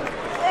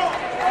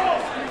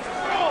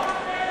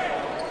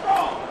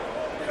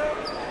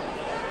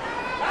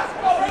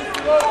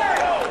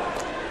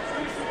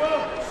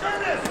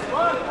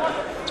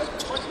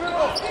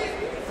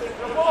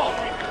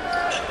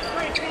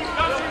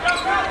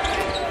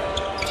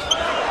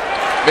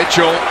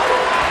 Mitchell,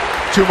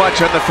 too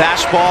much on the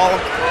fastball,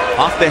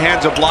 off the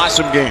hands of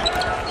Blossomgame.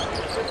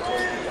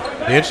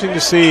 Interesting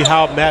to see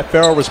how Matt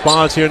Farrell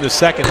responds here in the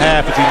second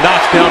half as he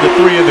knocks down the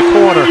three in the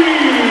corner.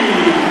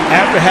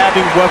 After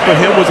having what for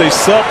him was a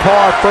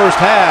subpar first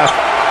half,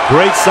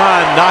 great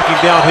sign knocking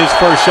down his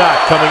first shot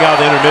coming out of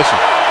the intermission.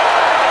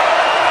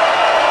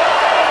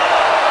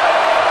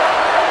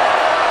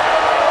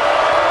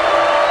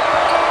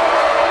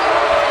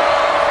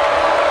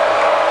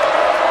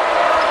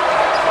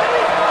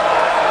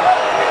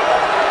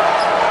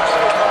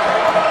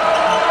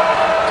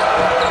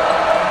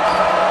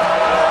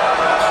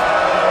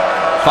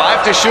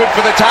 Five to shoot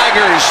for the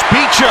Tigers.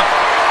 Beecham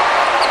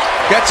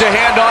gets a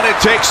hand on it,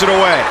 takes it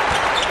away.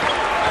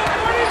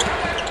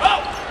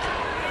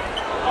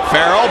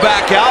 Farrell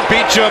back out.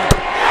 Beecham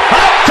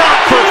up top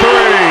for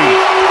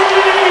three.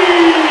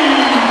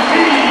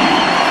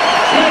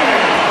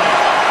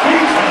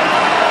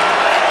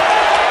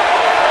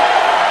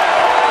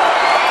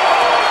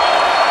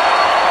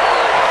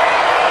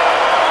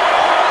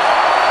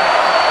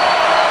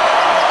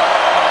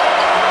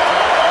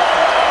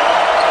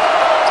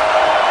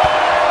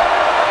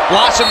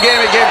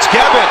 Blossomgame against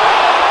Kevin.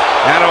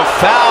 And a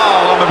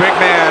foul on the big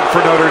man for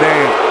Notre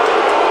Dame.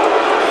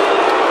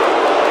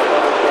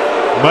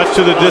 Much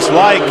to the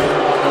dislike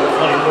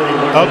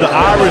of the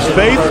Irish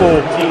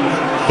faithful,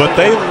 but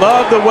they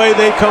love the way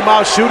they come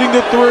out shooting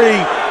the three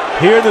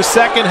here in the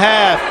second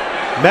half.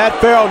 Matt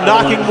Farrell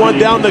knocking one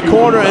down the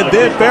corner, and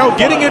then Farrell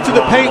getting into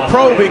the paint,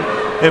 probing,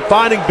 and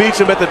finding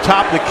Beecham at the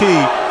top of the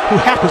key, who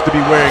happens to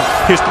be wearing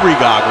his three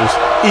goggles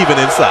even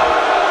inside.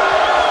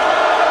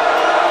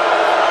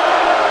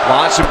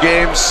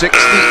 Blossomgame,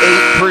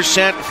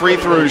 68% free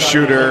throw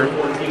shooter.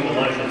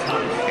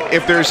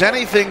 If there's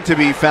anything to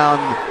be found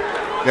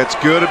that's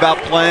good about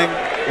playing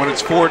when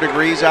it's 4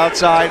 degrees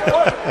outside,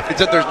 it's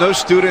that there's no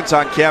students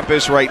on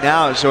campus right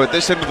now. So at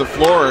this end of the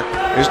floor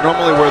is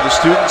normally where the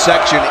student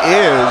section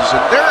is.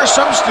 And there are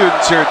some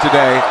students here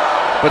today,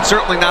 but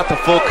certainly not the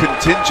full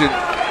contingent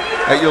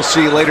that you'll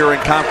see later in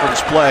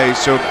conference play.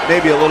 So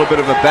maybe a little bit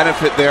of a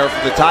benefit there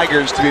for the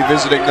Tigers to be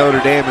visiting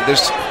Notre Dame at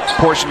this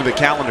portion of the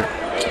calendar.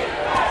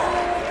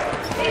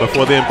 But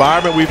for the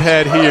environment we've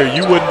had here,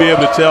 you wouldn't be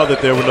able to tell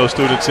that there were no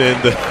students in.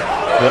 The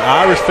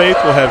Irish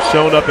faithful have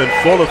shown up in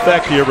full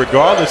effect here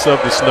regardless of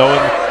the snow.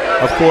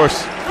 And of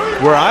course,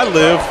 where I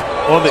live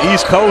on the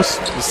East Coast,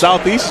 the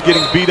Southeast is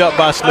getting beat up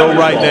by snow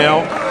right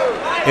now.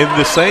 And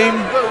the same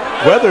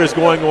weather is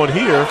going on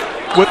here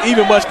with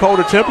even much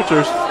colder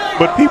temperatures.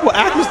 But people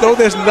act as though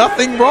there's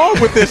nothing wrong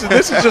with this, and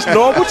this is just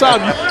normal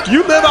time.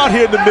 You live out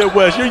here in the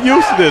Midwest. You're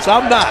used to this.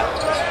 I'm not.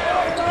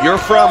 You're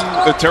from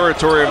the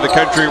territory of the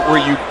country where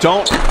you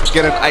don't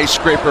get an ice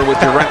scraper with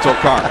your rental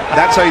car.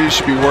 That's how you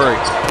should be worried.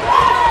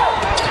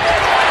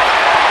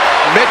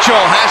 Mitchell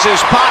has his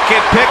pocket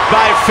picked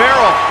by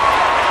Farrell.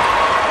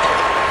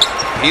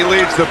 He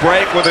leads the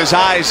break with his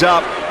eyes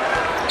up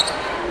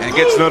and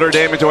gets Notre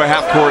Dame into a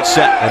half-court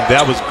set. And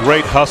that was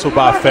great hustle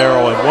by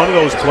Farrell, and one of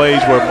those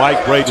plays where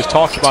Mike Gray just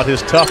talks about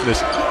his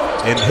toughness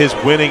and his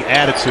winning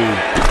attitude.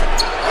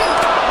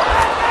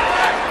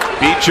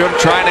 Beecham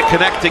trying to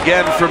connect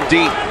again from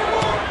deep.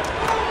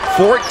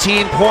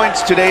 14 points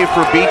today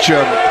for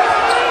Beecham,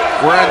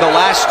 where in the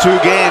last 2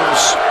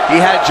 games he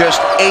had just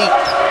 8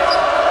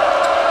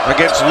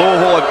 against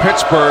Louisville and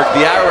Pittsburgh.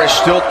 The Irish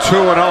still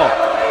 2-0.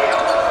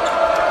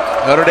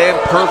 Notre Dame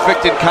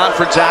perfect in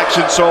conference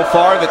action so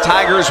far. The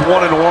Tigers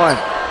 1-1.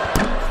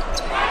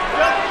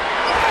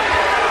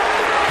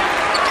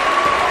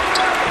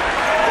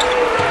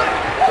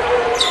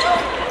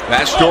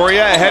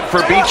 Astoria ahead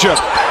for Beecham.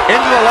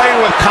 Into the lane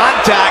with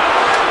contact.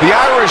 The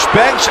Irish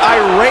bench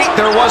irate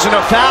there wasn't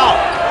a foul.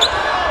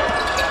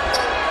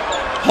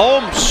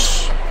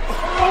 Holmes.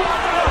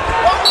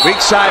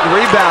 Weak side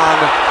rebound.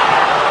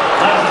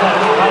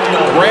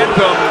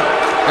 Grantham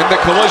in the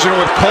collision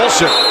with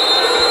Colson.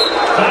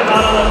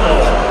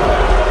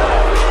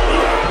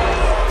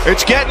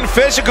 It's getting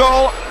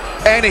physical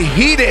and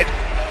heated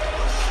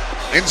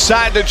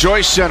inside the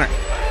Joyce Center.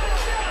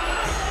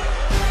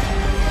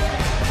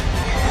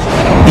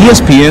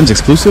 ESPN's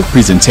exclusive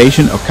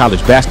presentation of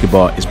college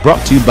basketball is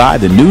brought to you by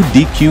the new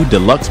DQ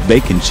Deluxe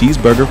Bacon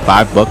Cheeseburger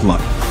 $5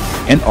 lunch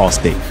and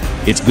Allstate.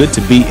 It's good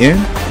to be in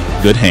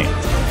good hands.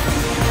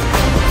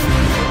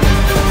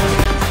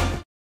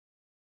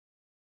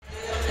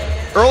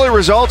 Early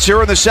results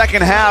here in the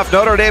second half.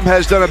 Notre Dame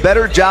has done a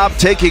better job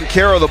taking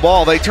care of the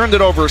ball. They turned it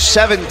over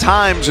 7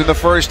 times in the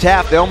first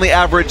half. They only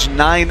averaged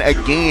 9 a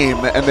game,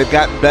 and they've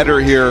gotten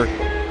better here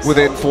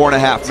within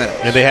 4.5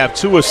 minutes. And they have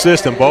 2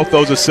 assists, and both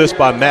those assists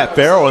by Matt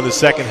Farrell in the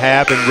second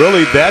half. And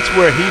really, that's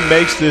where he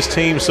makes this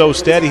team so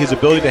steady, his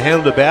ability to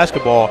handle the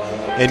basketball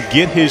and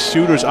get his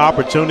shooters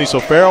opportunity.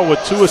 So Farrell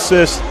with 2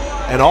 assists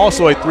and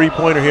also a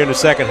 3-pointer here in the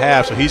second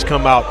half. So he's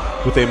come out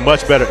with a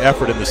much better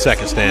effort in the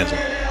second stanza.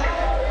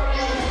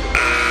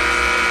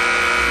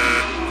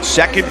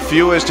 Second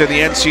fewest in the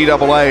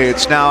NCAA.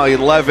 It's now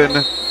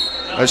 11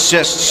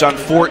 assists on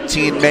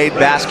 14 made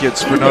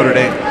baskets for Notre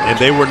Dame. And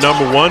they were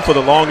number 1 for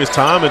the longest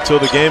time until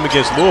the game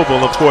against Louisville.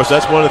 And of course,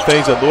 that's one of the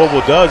things that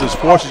Louisville does, is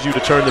forces you to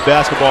turn the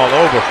basketball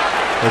over.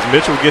 As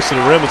Mitchell gets to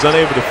the rim, is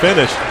unable to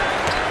finish.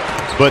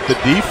 But the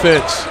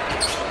defense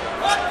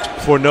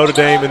for Notre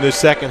Dame in this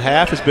second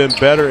half has been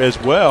better as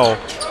well,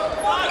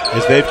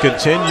 as they've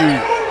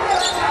continued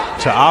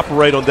to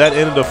operate on that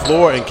end of the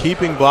floor and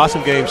keeping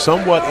Blossom Game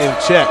somewhat in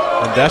check.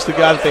 And that's the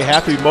guy that they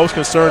have to be most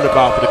concerned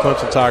about for the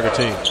Clemson Tiger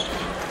team.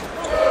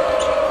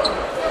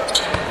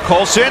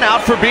 Colson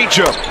out for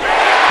Beecham.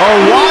 A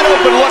wide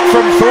open look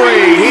from 3.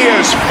 He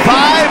is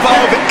 5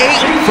 of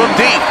 8 from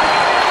deep.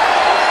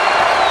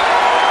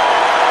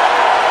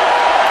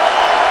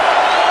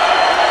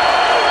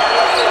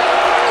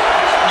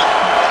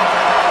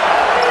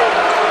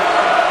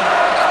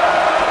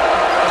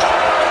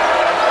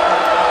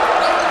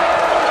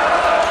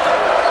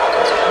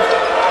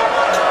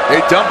 They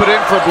dump it in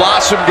for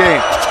Blossom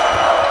Game.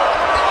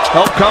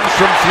 Help comes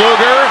from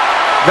Pfluger.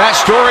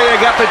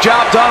 Vastoria got the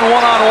job done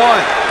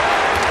one-on-one.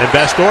 And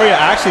Vastoria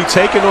actually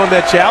taking on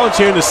that challenge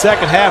here in the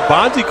second half.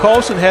 Bonzi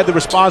Colson had the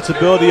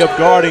responsibility of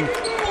guarding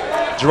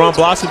Jerome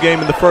Blossom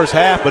Game in the first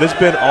half, but it's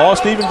been all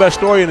Stephen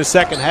Vastoria in the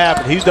second half,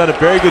 and he's done a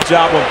very good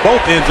job on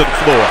both ends of the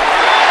floor.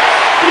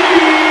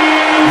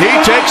 He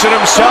takes it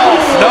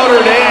himself.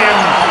 Notre Dame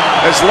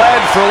has led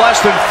for less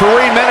than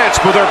 3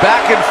 minutes, but they're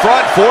back in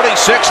front,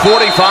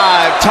 46-45.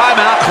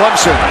 Timeout,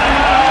 Clemson.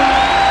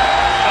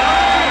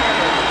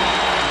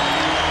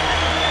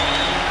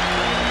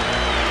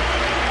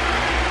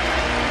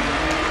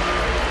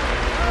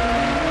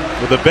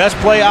 Well, the best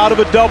play out of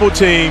a double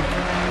team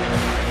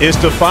is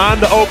to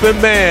find the open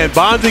man.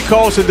 Bonzi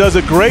Colson does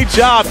a great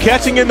job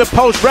catching in the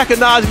post,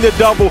 recognizing the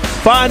double,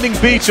 finding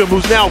Beecham,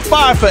 who's now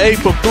 5 for 8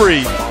 from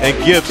 3,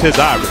 and gives his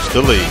Irish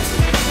the lead.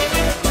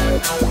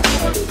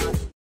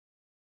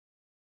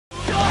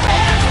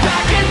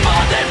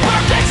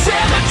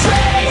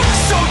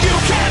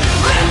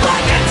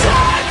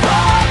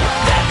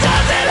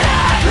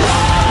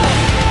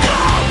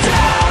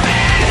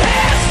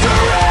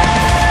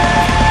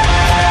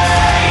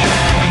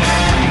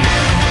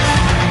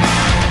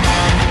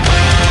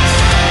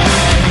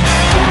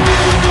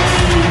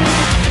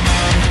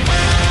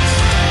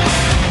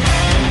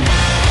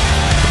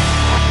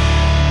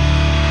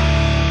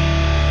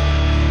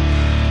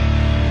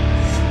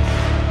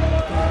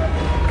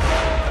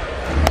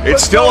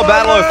 It's still a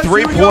battle of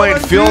 3-point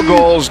field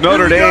goals.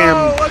 Notre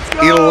Dame,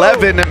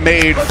 11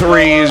 made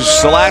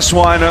threes. The last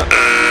one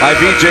by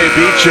B.J.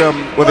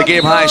 Beecham with a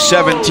game-high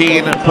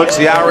 17 puts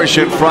the Irish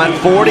in front,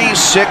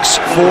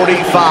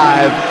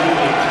 46-45.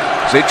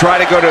 As they try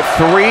to go to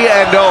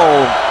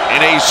 3-0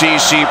 in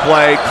ACC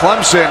play.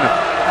 Clemson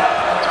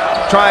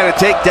trying to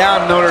take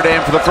down Notre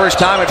Dame for the first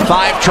time in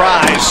 5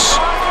 tries.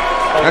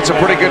 That's a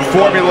pretty good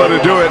formula to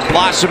do it.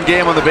 Blossom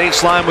Game on the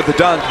baseline with the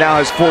dunk, now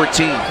has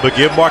 14. But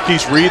give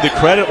Marquise Reed the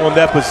credit on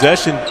that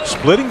possession,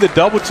 splitting the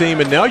double team,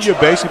 and now you're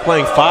basically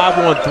playing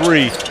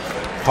 5-on-3.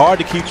 Hard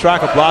to keep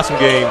track of Blossom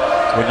Game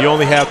when you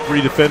only have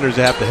 3 defenders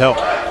that have to help.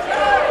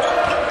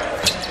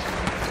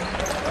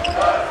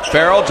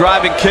 Farrell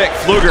driving kick,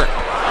 Pfluger.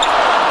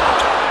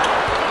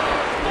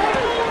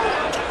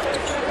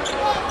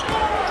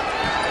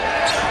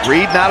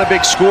 Reed not a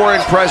big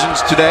scoring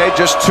presence today,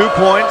 just 2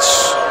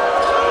 points.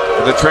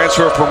 The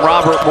transfer from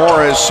Robert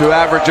Morris, who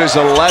averages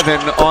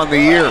 11 on the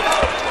year.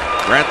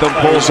 Grantham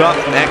pulls up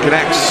and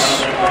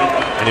connects.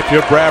 And if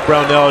you're Brad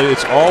Brownell,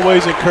 it's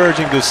always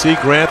encouraging to see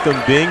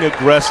Grantham being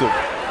aggressive.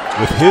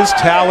 With his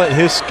talent,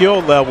 his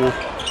skill level,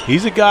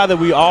 he's a guy that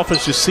we often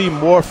should see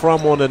more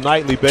from on a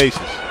nightly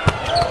basis.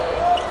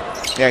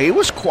 Yeah, he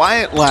was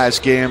quiet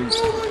last game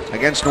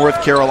against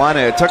North Carolina.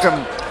 It took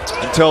him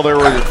until there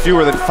were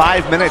fewer than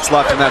 5 minutes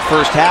left in that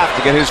first half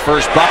to get his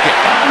first bucket.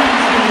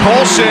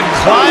 Colson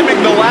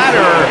climbing the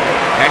ladder,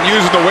 and and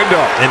using the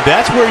window. And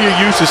that's where you're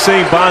used to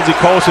seeing Bonzie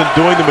Colson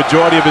doing the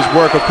majority of his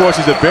work. Of course,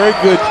 he's a very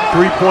good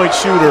three-point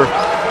shooter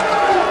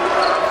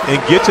and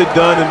gets it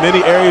done in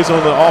many areas on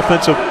the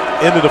offensive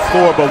end of the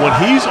floor. But when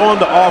he's on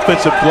the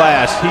offensive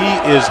glass, he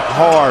is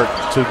hard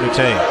to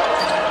contain.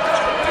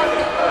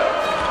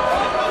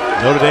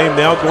 Notre Dame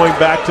now going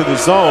back to the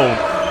zone.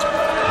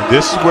 And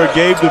this is where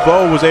Gabe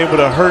DeVoe was able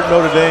to hurt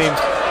Notre Dame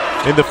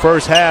in the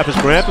first half as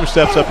Grantham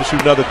steps up to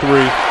shoot another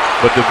three.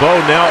 But DeVoe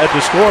now at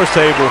the scorer's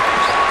table.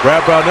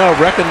 Brad Brownell,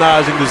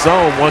 recognizing the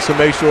zone, wants to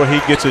make sure he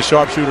gets a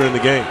sharpshooter in the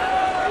game.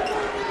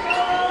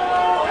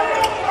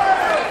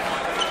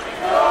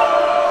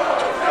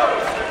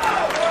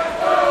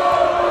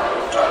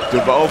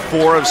 DeVoe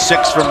 4 of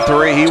 6 from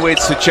 3. He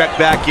waits to check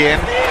back in.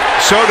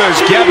 So does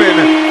Gevin.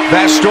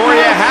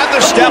 Vastoria had the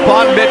step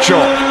on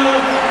Mitchell.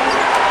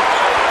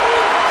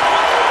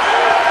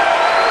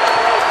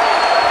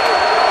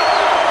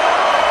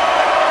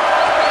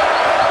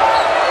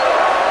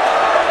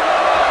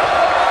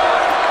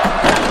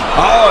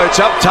 Oh, it's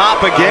up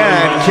top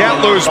again.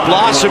 Can't lose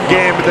Blossom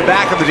Game at the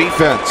back of the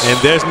defense. And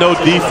there's no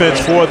defense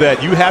for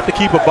that. You have to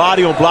keep a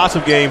body on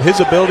Blossom Game. His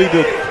ability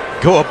to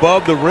go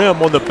above the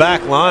rim on the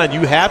back line,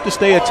 you have to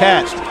stay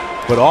attached.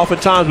 But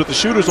oftentimes with the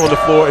shooters on the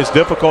floor, it's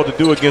difficult to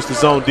do against the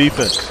zone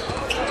defense.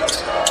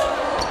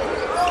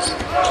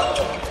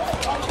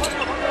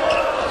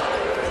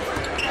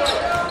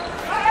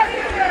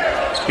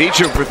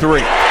 Beecham for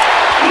 3.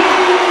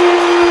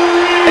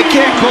 They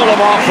can't cool him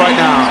off right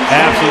now.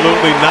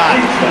 Absolutely not.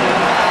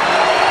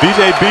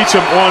 BJ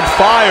Beecham on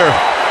fire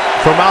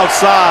from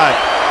outside.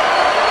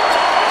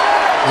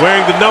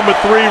 Wearing the number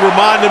 3,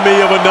 reminding me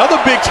of another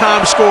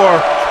big-time scorer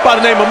by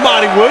the name of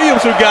Monty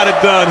Williams, who got it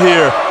done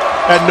here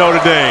at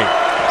Notre Dame.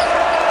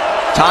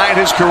 Tying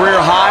his career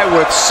high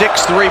with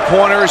 6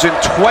 3-pointers and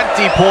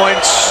 20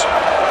 points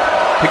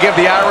to give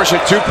the Irish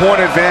a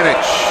 2-point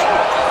advantage.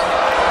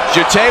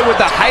 Jete with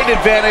the height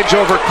advantage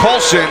over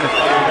Colson,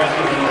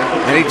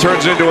 and he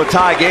turns it into a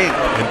tie game.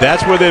 And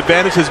that's where the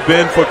advantage has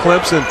been for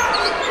Clemson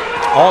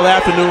all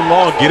afternoon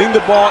long, getting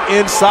the ball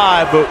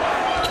inside. But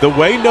the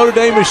way Notre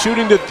Dame is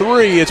shooting the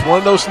 3, it's one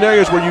of those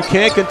scenarios where you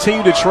can't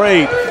continue to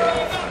trade.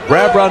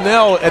 Brad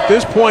Brownell at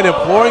this point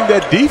imploring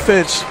that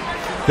defense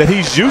that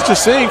he's used to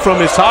seeing from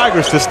his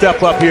Tigers to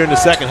step up here in the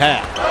second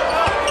half.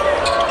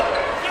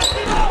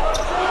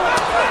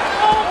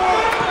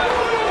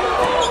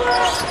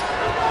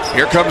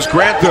 Here comes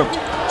Grantham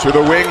to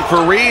the wing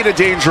for Reed, a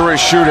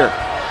dangerous shooter.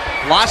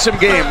 Blossom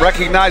Game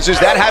recognizes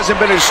that hasn't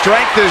been his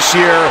strength this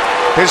year.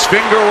 His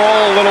finger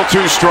roll a little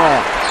too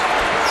strong.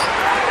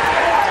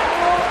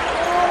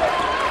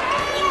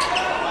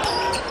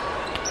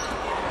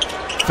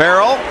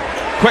 Farrell,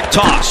 quick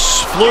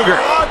toss, Pfluger.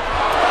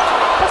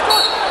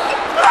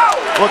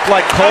 Looked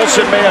like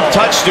Colson may have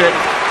touched it,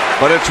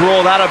 but it's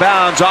ruled out of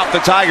bounds off the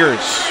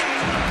Tigers.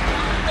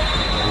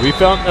 We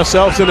found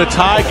ourselves in a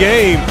tie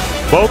game.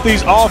 Both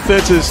these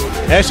offenses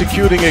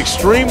executing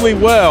extremely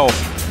well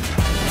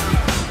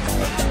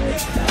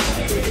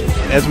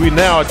as we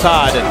now are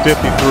tied at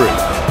 53.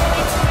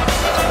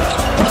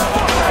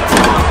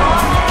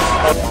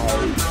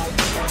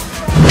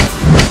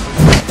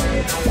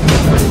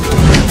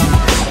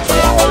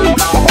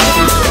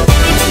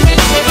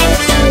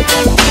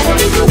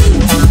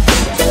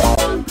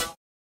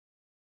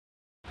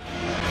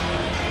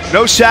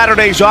 No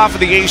Saturdays off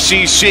of the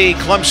ACC.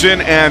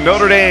 Clemson and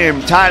Notre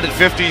Dame tied at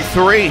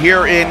 53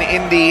 here in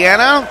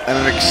Indiana. And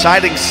an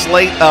exciting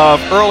slate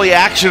of early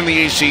action in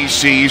the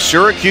ACC.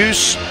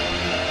 Syracuse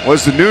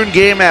was the noon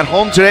game at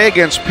home today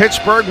against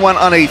Pittsburgh. Went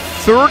on a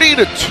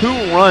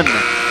 30-2 run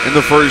in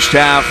the first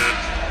half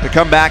to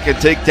come back and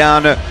take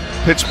down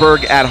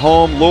Pittsburgh at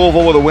home.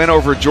 Louisville with a win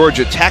over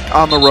Georgia Tech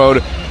on the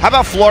road. How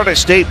about Florida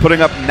State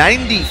putting up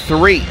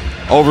 93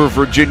 over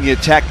Virginia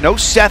Tech? No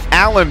Seth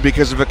Allen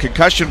because of a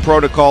concussion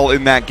protocol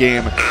in that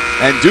game.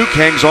 And Duke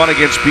hangs on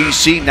against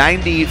BC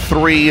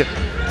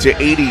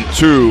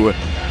 93-82.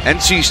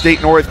 NC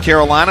State, North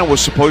Carolina was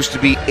supposed to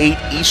be 8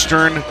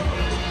 Eastern.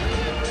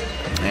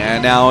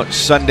 And now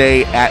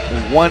Sunday at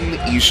 1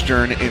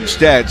 Eastern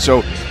instead.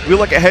 So we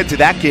look ahead to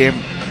that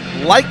game.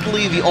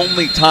 Likely the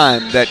only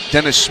time that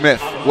Dennis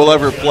Smith will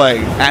ever play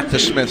at the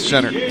Smith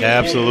Center.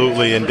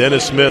 Absolutely. And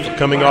Dennis Smith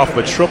coming off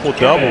a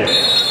triple-double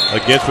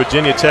against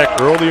Virginia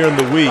Tech earlier in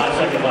the week.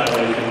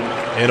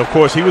 And, of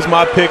course, he was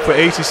my pick for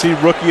ACC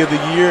Rookie of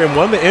the Year. And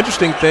one of the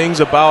interesting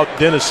things about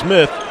Dennis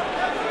Smith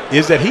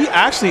is that he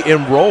actually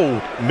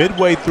enrolled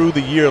midway through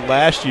the year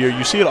last year.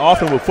 You see it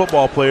often with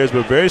football players,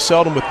 but very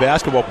seldom with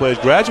basketball players.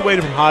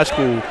 Graduated from high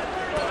school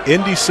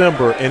in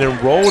December and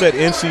enrolled at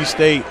NC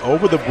State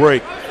over the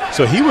break.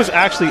 So he was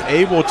actually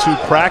able to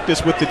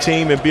practice with the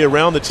team and be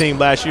around the team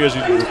last year as he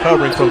was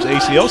recovering from his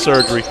ACL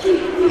surgery.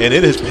 And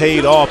it has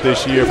paid off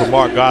this year for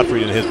Mark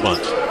Gottfried and his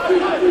bunch.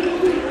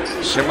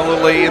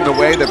 Similarly, in the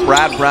way that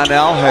Brad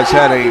Brownell has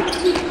had a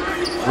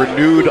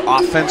renewed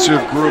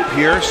offensive group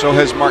here, so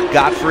has Mark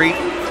Gottfried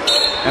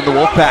and the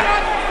Wolfpack.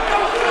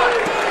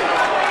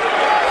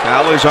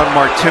 Foul is on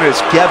Martinez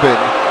Gebin,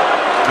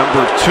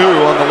 number 2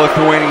 on the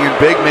Lithuanian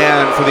big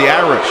man for the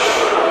Irish.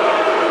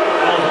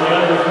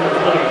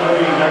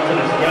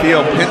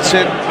 Theo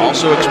Pinson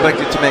also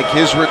expected to make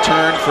his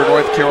return for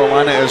North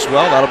Carolina as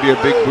well. That'll be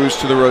a big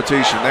boost to the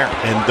rotation there.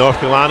 And North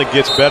Carolina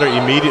gets better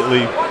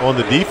immediately on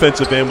the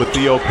defensive end with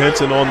Theo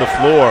Pinson on the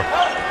floor.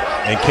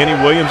 And Kenny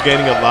Williams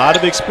gaining a lot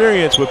of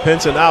experience with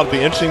Pinson out. It'll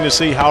be interesting to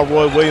see how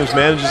Roy Williams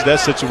manages that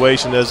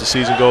situation as the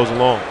season goes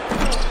along.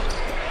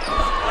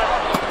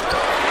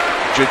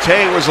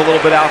 Jete was a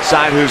little bit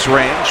outside his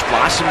range.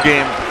 Blossom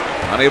game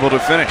unable to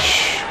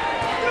finish.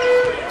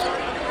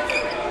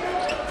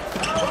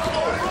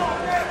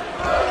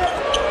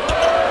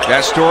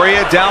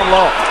 Astoria down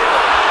low.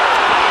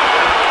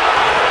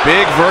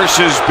 Big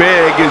versus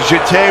big as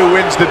Jete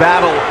wins the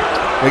battle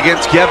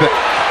against Gebbit.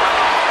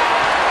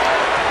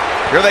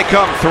 Here they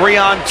come,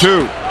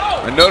 3-on-2.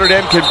 And Notre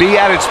Dame can be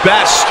at its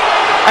best.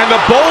 And the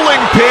bowling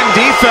pin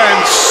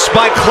defense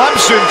by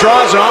Clemson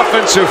draws an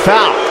offensive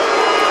foul.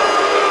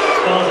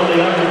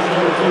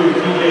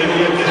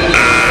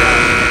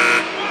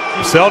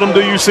 Seldom do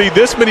you see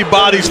this many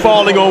bodies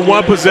falling on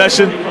one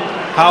possession.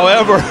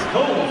 However,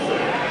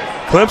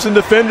 Clemson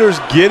defenders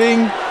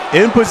getting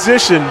in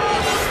position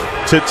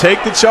to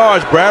take the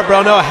charge. Brad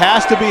Brownell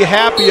has to be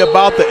happy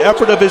about the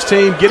effort of his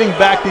team getting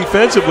back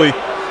defensively,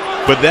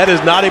 but that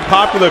is not a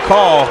popular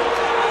call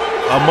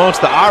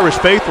amongst the Irish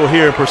faithful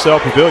here in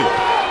Purcell Pavilion.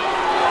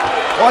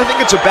 Well, I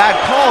think it's a bad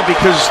call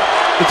because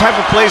the type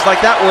of plays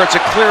like that where it's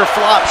a clear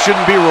flop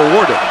shouldn't be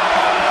rewarded.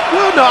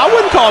 Well, no, I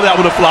wouldn't call that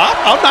one a flop.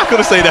 I'm not going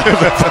to say that was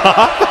a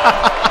flop.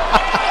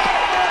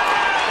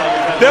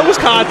 There was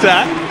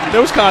contact. There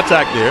was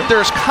contact there.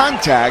 There's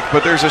contact,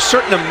 but there's a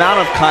certain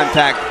amount of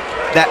contact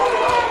that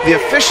the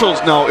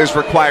officials know is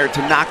required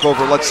to knock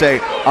over, let's say,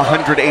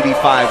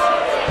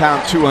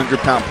 185-pound,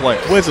 200-pound player.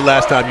 When's the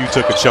last time you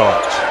took a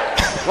charge?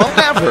 Well,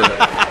 never.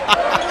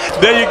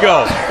 There you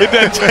go. It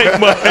doesn't take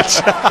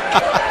much.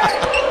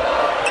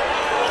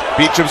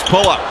 Beacham's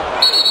pull-up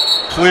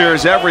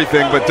clears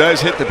everything, but does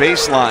hit the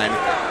baseline.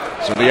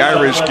 So the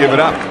Irish give it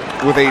up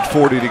with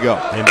 8:40 to go.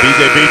 And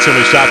B.J. Beacham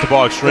has shot the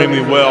ball extremely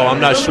well. I'm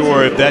not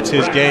sure if that's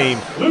his game,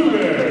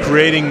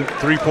 creating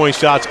three-point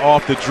shots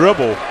off the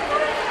dribble.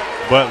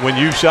 But when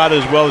you shot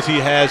as well as he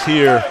has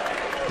here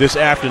this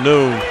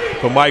afternoon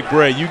for Mike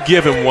Bray, you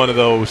give him one of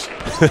those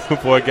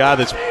for a guy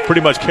that's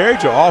pretty much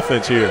carried your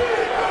offense here.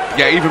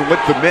 Yeah, even with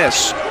the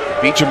miss,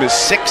 Beacham is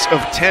 6 of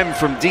 10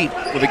 from deep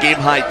with a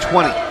game-high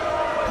 20.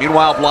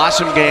 Meanwhile,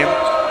 Blossom game,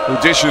 who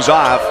dishes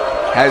off,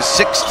 has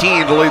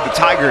 16 to lead the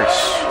Tigers.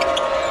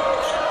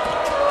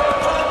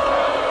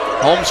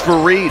 Holmes for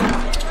Reed,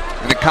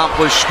 an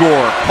accomplished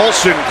score.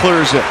 Colson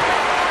clears it.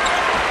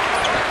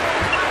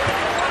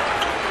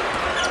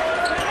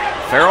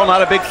 Farrell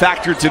not a big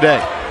factor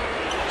today.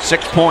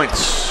 6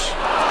 points.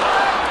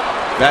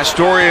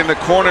 Astoria in the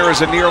corner is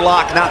a near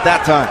lock, not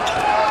that time.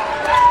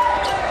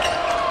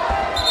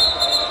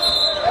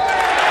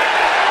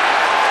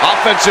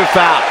 Offensive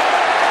foul.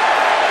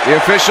 The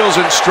officials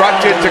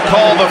instructed to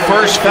call the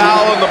first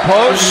foul in the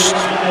post.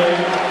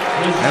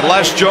 And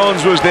Les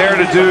Jones was there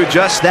to do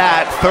just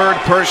that. Third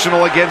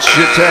personal against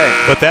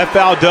Jete. But that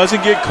foul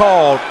doesn't get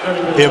called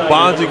if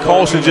Bonzie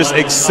Colson just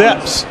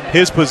accepts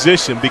his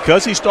position.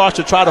 Because he starts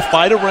to try to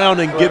fight around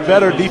and get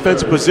better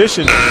defensive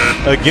position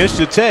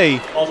against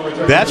Jete,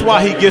 that's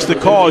why he gets the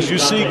calls. You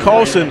see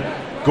Colson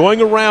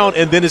going around,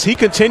 and then as he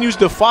continues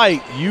to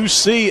fight, you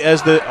see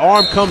as the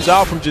arm comes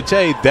out from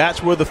Jete,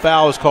 that's where the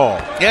foul is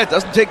called. Yeah, it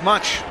doesn't take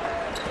much.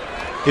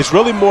 It's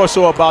really more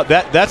so about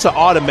that. That's an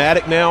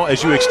automatic now.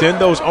 As you extend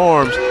those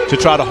arms to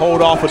try to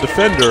hold off a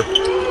defender,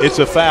 it's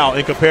a foul.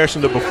 In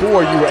comparison to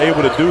before, you were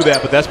able to do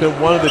that, but that's been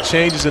one of the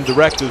changes in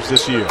directives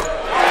this year.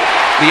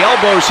 The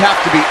elbows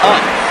have to be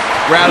up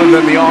rather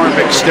than the arm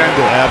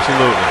extended.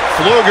 Absolutely.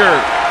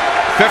 Pfluger,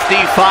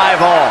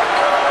 55 all.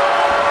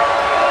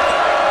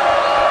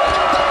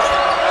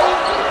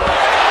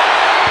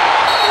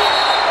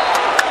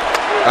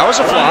 That was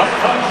a flop.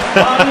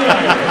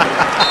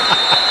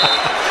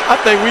 I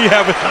think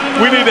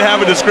we need to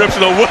have a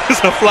description of what is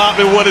a flop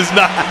and what is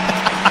not.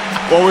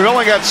 Well, we've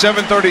only got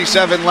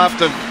 7:37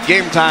 left of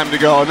game time to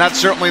go, and that's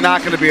certainly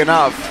not going to be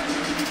enough.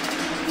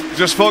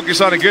 Just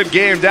focus on a good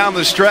game down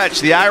the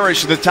stretch. The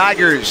Irish, the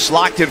Tigers,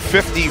 locked at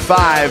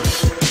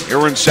 55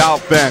 here in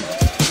South Bend.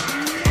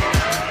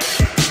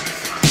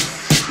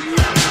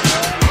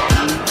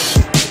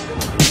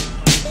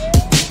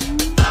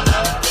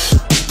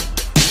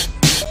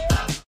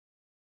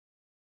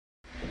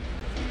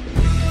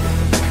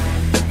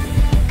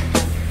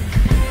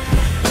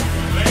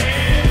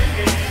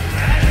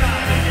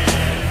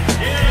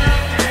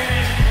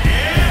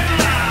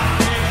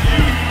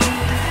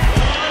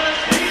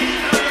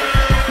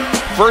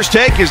 First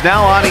Take is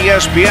now on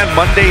ESPN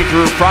Monday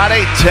through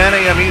Friday, 10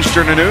 a.m.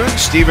 Eastern to noon.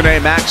 Stephen A.,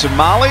 Max, and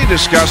Molly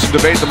discuss and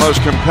debate the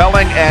most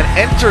compelling and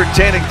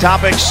entertaining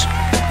topics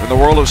in the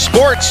world of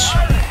sports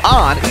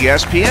on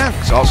ESPN.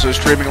 It's also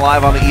streaming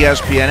live on the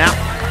ESPN app.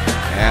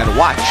 And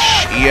watch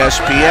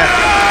ESPN.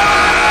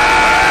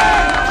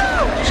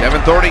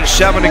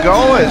 7:37 to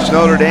go as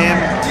Notre Dame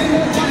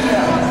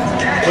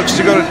looks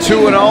to go to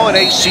 2-0 in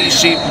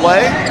ACC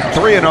play.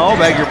 3-0,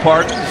 beg your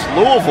pardon. It's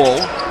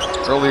Louisville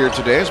earlier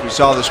today, as we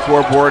saw the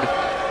scoreboard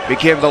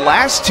became the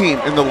last team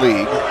in the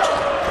league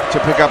to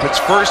pick up its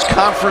first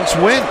conference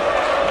win.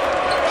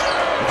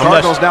 The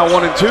Cardinals now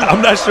 1-2.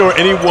 I'm not sure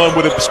anyone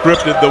would have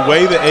scripted the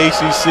way the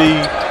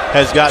ACC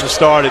has gotten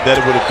started that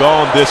it would have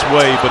gone this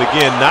way. But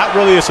again, not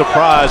really a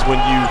surprise when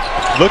you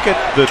look at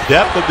the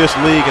depth of this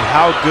league and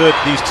how good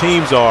these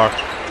teams are.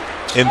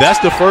 And that's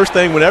the first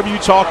thing. Whenever you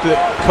talk to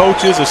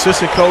coaches,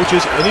 assistant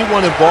coaches,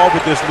 anyone involved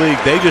with this league,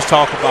 they just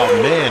talk about,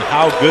 man,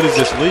 how good is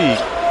this league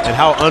and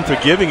how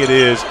unforgiving it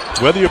is,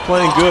 whether you're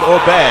playing good or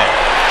bad.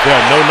 There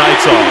are no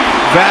nights off.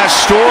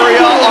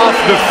 Vastoria off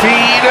the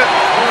feed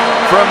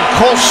from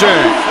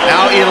Clemson.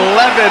 Now 11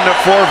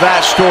 for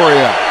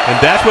Vastoria. And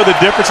that's where the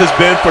difference has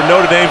been for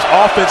Notre Dame's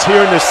offense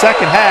here in the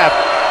second half.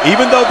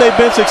 Even though they've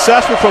been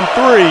successful from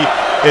three,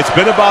 it's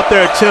been about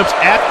their attempts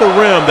at the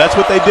rim. That's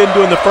what they didn't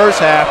do in the first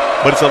half,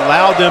 but it's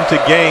allowed them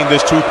to gain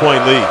this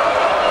 2-point lead.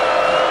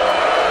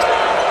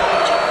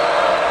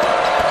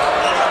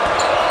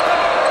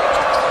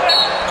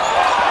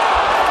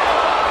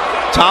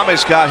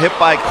 Thomas got hit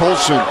by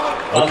Colson.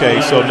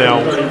 Okay, so now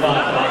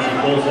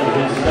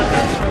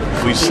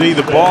we see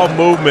the ball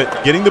movement,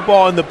 getting the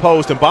ball in the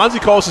post, and Bonzie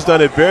Colson's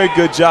done a very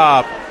good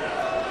job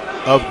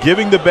of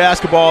giving the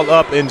basketball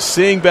up and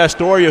seeing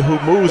Vastoria, who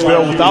moves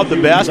well without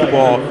the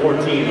basketball,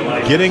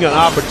 getting an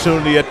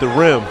opportunity at the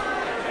rim.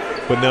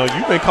 But now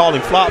you've been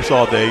calling flops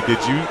all day. Did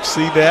you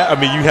see that? I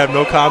mean, you have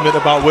no comment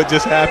about what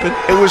just happened?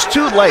 It was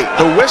too late.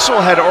 The whistle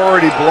had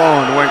already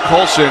blown when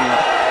Colson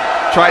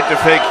tried to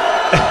fake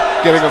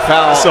getting a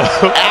foul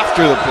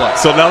after the play.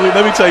 So now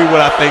let me tell you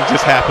what I think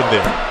just happened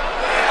there.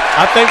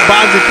 I think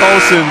Bonzie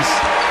Colson's,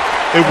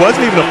 it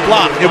wasn't even a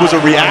flop. It was a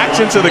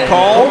reaction to the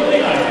call,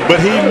 but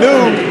he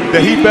knew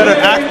that he better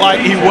act like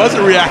he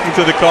wasn't reacting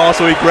to the call,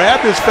 so he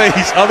grabbed his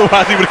face.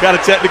 Otherwise, he would have got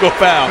a technical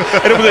foul.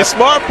 And it was a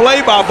smart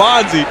play by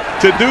Bonzie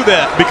to do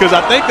that, because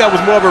I think that was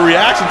more of a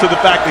reaction to the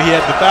fact that he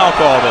had the foul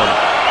called on him.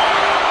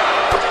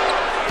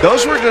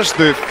 Those were just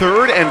the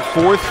third and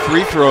fourth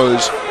free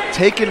throws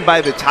taken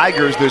by the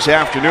Tigers this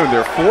afternoon.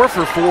 They're 4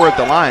 for 4 at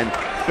the line.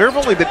 There have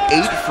only been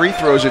 8 free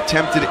throws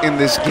attempted in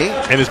this game.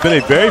 And it's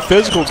been a very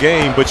physical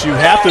game, but you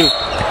have to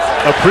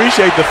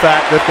appreciate the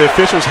fact that the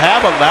officials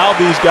have allowed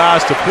these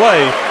guys to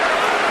play,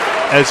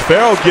 as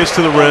Farrell gets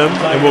to the rim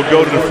and will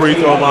go to the free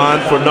throw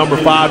line for number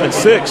 5 and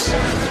 6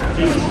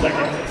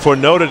 for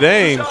Notre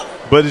Dame.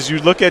 But as you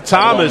look at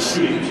Thomas,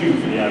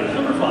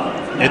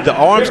 and the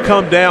arms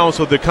come down,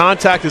 so the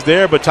contact is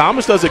there, but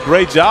Thomas does a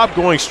great job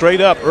going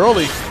straight up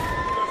early.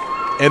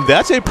 And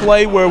that's a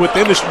play where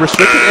within the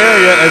restricted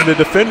area and the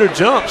defender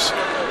jumps.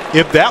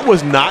 If that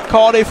was not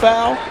called a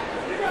foul,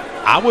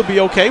 I would be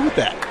okay with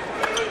that.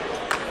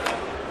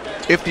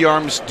 If the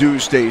arms do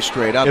stay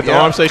straight up. If the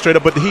arms stay straight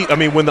up. But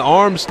when the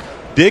arms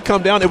did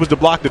come down, it was to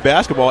block the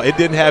basketball. It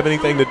didn't have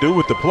anything to do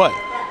with the play.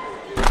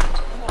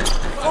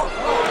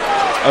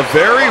 A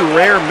very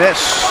rare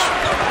miss.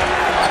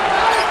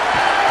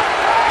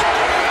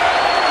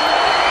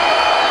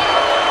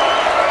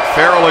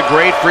 Farrell, a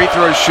great free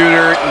throw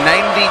shooter,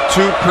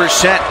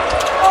 92%,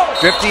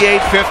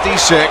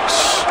 58-56.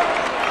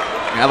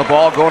 Now the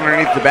ball going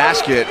underneath the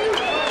basket.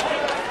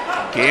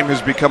 Game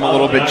has become a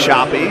little bit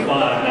choppy.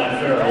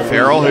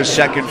 Farrell, his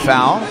second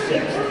foul.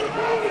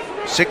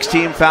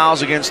 16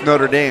 fouls against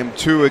Notre Dame,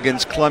 2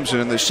 against Clemson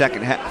in the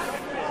second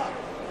half.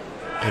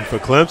 And for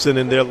Clemson,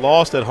 in their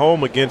loss at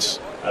home against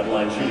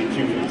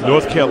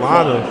North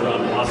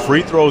Carolina,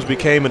 free throws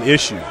became an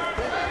issue.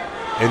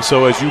 And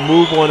so as you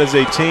move on as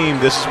a team,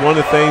 this is one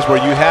of the things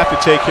where you have to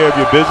take care of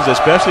your business,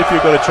 especially if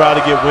you're going to try to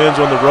get wins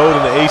on the road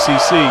in the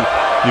ACC.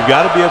 You've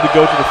got to be able to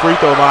go to the free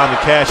throw line and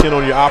cash in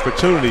on your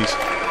opportunities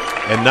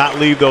and not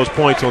leave those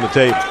points on the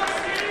table.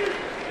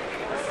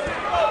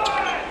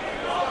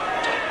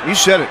 You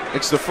said it.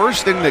 It's the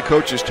first thing that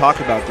coaches talk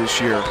about this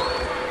year.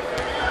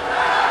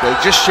 They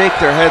just shake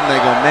their head and they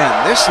go, man,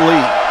 this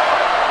league.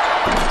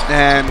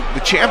 And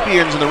the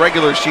champions in the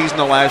regular season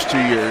the last 2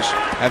 years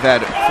have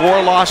had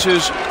 4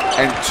 losses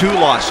and 2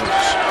 losses.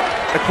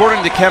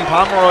 According to Ken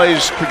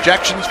Pomeroy's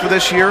projections for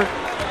this year,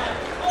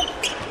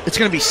 it's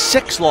going to be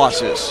 6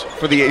 losses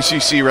for the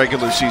ACC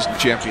regular season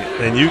champion.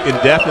 And you can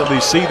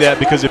definitely see that,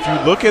 because if you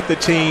look at the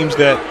teams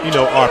that,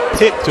 are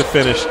picked to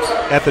finish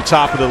at the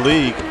top of the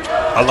league,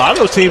 a lot of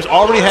those teams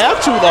already have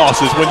 2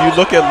 losses. When you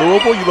look at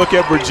Louisville, you look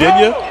at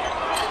Virginia,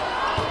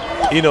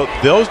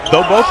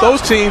 both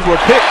those teams were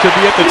picked to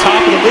be at the top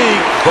of the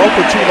league. Both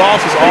with 2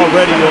 losses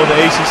already on the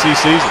ACC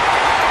season.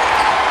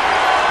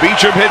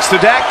 Beecham hits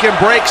the deck and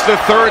breaks the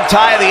 3rd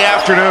tie of the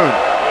afternoon.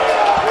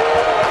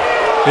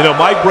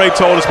 Mike Bray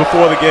told us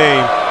before the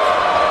game,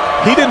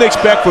 he didn't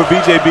expect for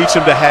VJ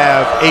Beecham to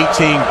have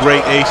 18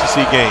 great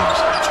ACC games,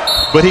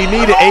 but he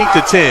needed 8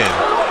 to 10.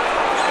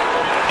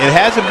 It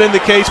hasn't been the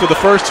case for the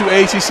first 2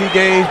 ACC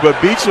games, but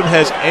Beecham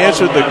has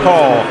answered the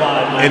call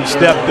and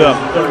stepped up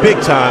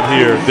big time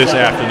here this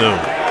afternoon.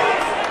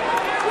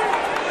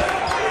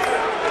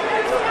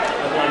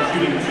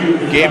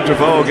 Gabe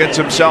DeVoe gets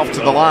himself to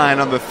the line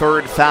on the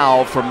 3rd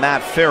foul from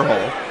Matt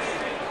Farrell.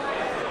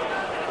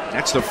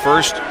 That's the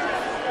first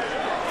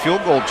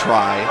field goal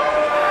try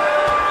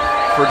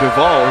for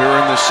DeVoe here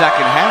in the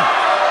second half.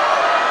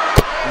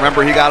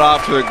 Remember, he got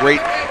off to a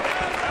great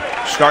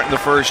start in the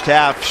first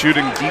half,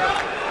 shooting deep.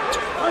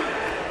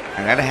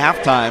 And at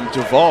halftime,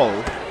 Duvall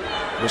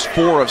was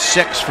 4 of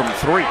 6 from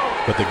 3.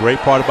 But the great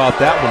part about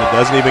that one, it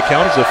doesn't even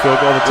count as a field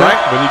goal attempt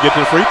when you get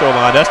to the free throw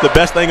line. That's the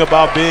best thing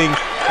about being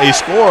a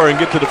scorer and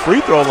get to the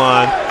free throw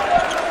line,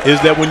 is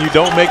that when you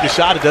don't make the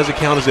shot, it doesn't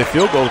count as a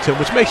field goal attempt,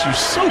 which makes you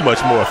so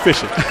much more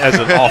efficient as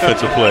an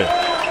offensive player.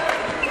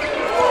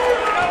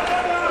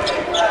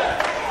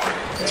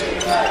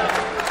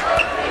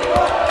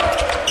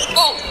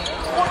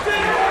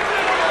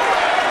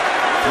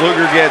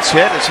 Pfluger gets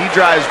hit as he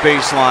drives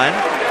baseline.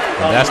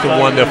 And that's the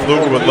one that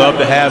Pfluger would love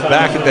to have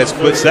back at that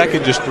split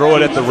second. Just throw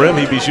it at the rim.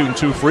 He'd be shooting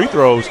 2 free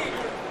throws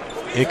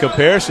in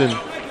comparison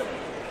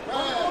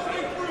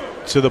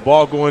to the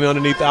ball going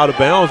underneath out of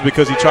bounds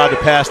because he tried to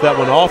pass that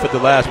one off at the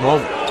last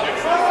moment.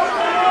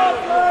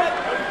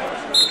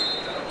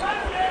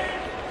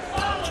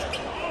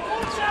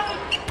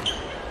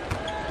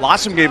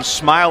 Blossomgame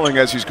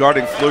smiling as he's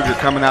guarding Pfluger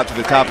coming out to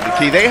the top of the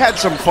key. They had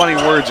some funny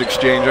words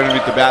exchanged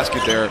underneath the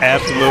basket there.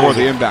 Absolutely. Before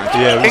the inbound.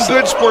 Yeah, and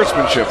good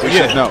sportsmanship, we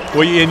should know.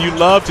 Well, and you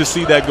love to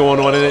see that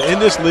going on. And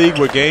in this league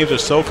where games are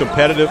so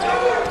competitive,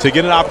 to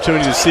get an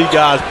opportunity to see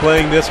guys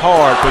playing this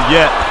hard, but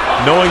yet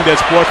knowing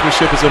that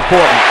sportsmanship is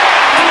important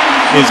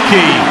is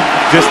key.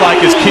 Just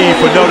like it's key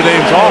for Notre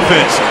Dame's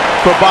offense,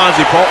 for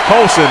Bonzi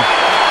Colson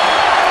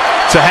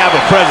to have a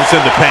presence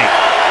in the paint.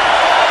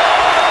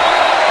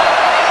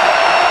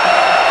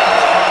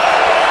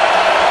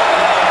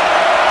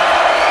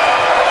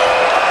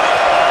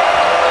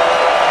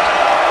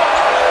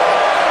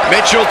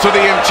 Mitchell to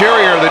the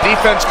interior. The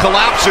defense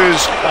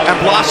collapses, and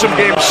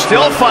Blossomgame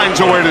still finds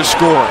a way to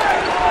score.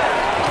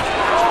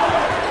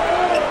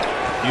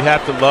 You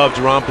have to love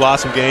Jerron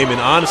Blossomgame, and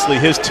honestly,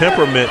 his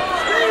temperament.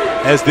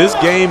 As this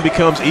game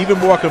becomes even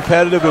more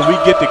competitive and we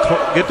get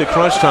to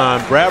crunch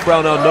time, Brad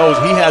Brownell knows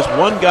he has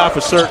one guy for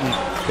certain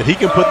that he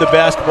can put the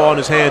basketball in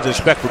his hands and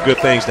expect for good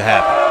things to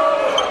happen.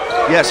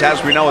 Yes,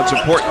 as we know, it's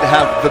important to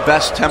have the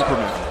best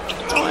temperament.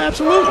 Oh,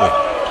 absolutely.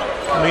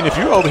 I mean, if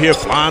you're over here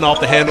flying off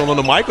the handle on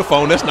the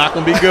microphone, that's not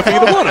going to be good for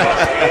either one of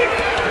us.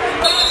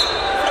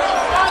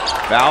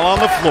 Foul on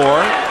the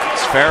floor.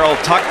 Farrell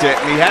tucked it,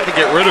 and he had to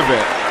get rid of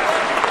it.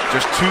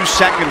 Just 2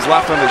 seconds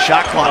left on the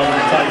shot clock.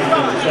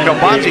 You know,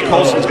 Bonzi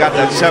Colson's got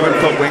that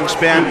 7-foot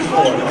wingspan.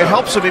 It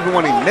helps him even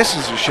when he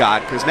misses a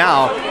shot, because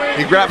now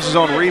he grabs his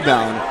own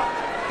rebound.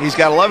 He's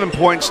got 11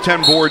 points,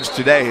 10 boards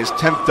today, his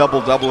 10th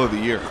double-double of the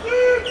year.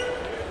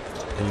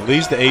 And he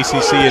leads the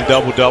ACC in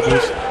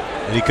double-doubles.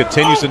 And he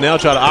continues to now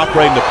try to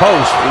operate in the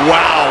post.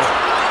 Wow.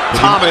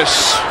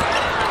 Thomas.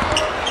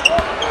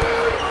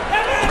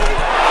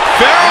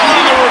 Farrell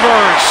on the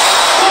reverse.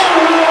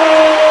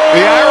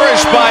 The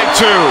Irish by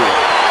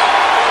 2.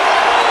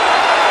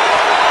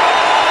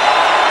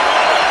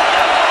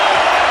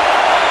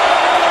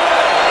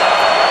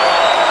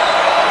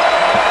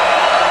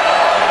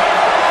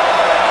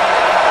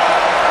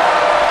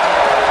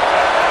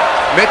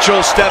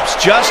 Mitchell steps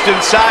just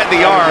inside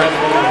the arc,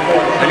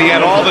 and he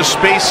had all the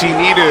space he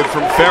needed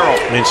from Farrell.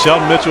 And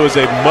Sheldon Mitchell is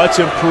a much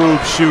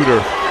improved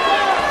shooter.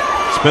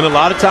 Spent a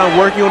lot of time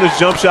working on his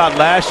jump shot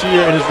last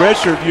year in his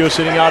redshirt year,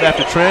 sitting out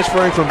after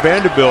transferring from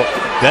Vanderbilt.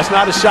 That's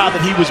not a shot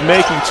that he was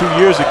making 2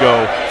 years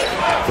ago,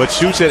 but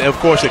shoots it, of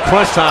course, at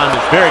crunch time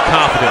very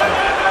confidently.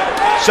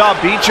 Saw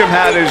Beecham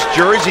had his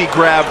jersey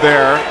grabbed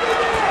there,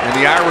 and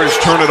the Irish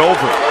turn it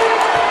over.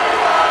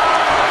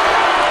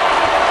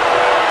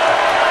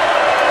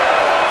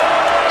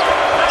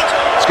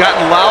 It's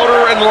gotten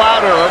louder and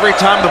louder every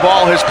time the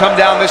ball has come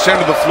down this end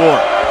of the floor.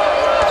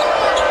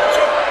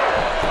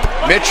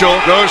 Mitchell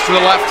goes to the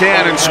left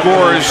hand and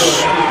scores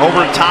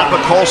over top of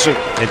Colson.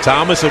 And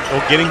Thomas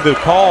getting the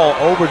call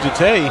over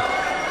Jete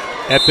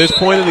at this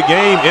point in the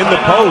game in the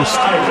post.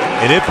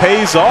 And it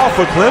pays off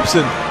for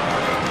Clemson,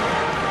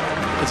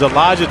 as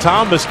Elijah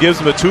Thomas gives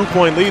them a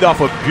 2-point lead off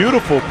a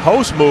beautiful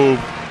post move.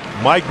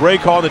 Mike Gray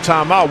called the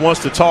timeout,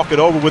 wants to talk it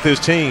over with his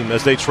team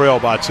as they trail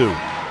by 2.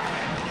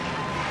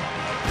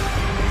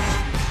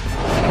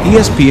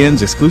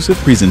 ESPN's exclusive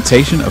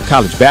presentation of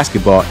college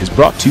basketball is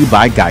brought to you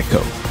by Geico.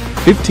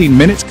 15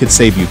 minutes could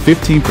save you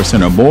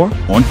 15% or more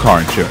on car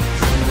insurance.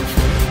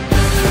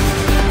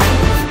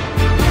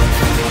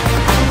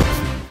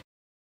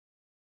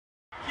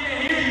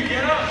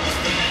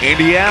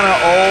 Indiana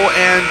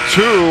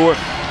 0-2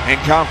 in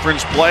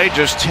conference play,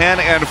 just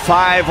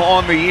 10-5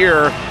 on the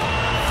year.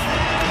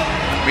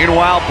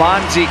 Meanwhile,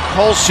 Bonzi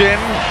Colson,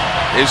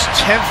 his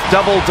 10th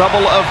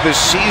double-double of the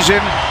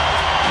season.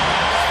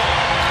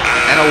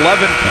 And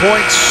 11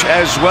 points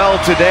as well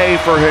today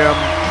for him.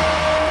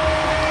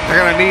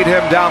 They're going to need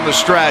him down the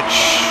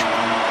stretch.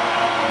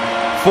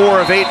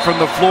 4 of 8 from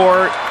the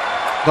floor.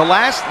 The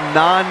last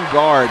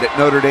non-guard at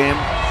Notre Dame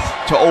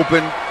to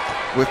open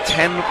with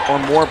 10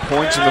 or more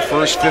points in the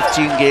first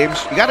 15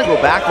 games. You got to go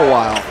back a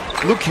while.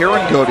 Luke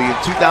Herringody in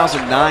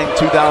 2009,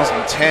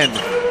 2010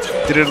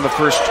 did it in the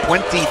first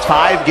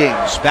 25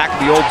 games back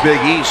in the old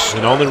Big East.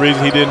 And the only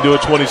reason he didn't do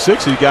it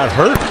 26, he got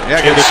hurt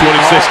in the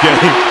 26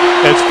 game.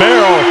 And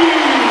Farrell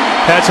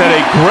has had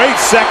a great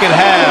second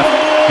half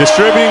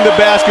distributing the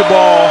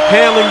basketball,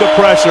 handling the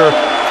pressure,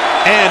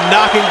 and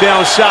knocking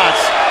down shots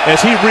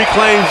as he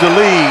reclaims the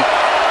lead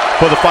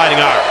for the Fighting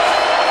Irish.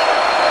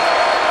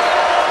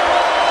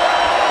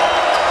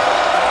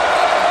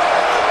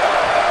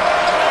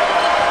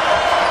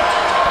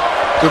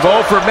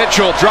 DeVoe for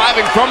Mitchell,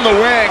 driving from the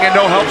wing, and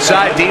no help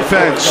side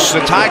defense.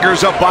 The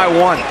Tigers up by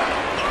 1.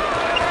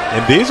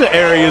 And these are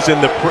areas in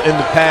the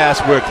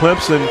past where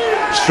Clemson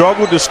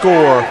struggled to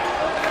score,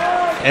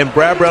 and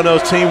Brad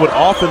Brownell's team would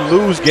often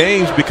lose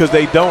games because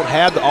they don't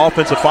have the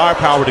offensive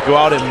firepower to go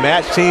out and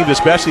match teams,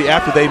 especially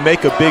after they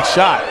make a big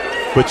shot.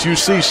 But you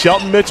see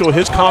Shelton Mitchell,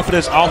 his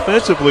confidence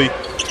offensively,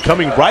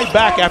 coming right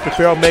back after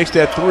Farrell makes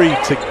that 3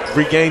 to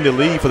regain the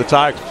lead for the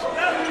Tigers.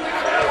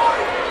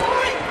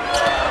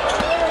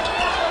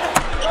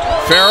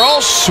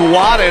 Farrell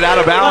swatted out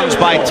of bounds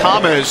by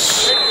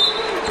Thomas.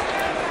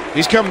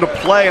 He's come to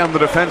play on the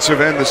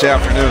defensive end this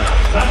afternoon.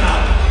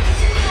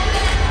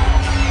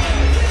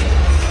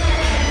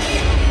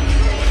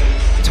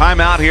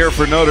 Timeout here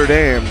for Notre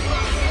Dame.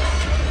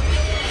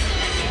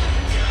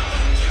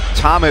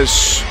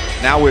 Thomas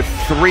now with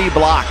 3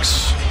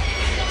 blocks.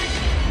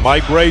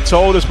 Mike Bray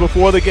told us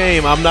before the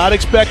game, I'm not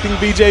expecting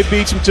B.J.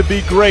 Beacham to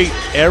be great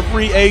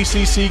every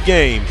ACC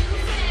game,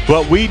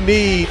 but we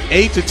need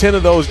 8 to 10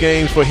 of those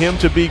games for him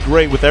to be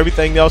great with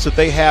everything else that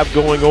they have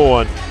going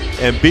on.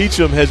 And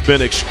Beacham has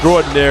been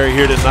extraordinary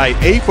here tonight.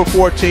 8 for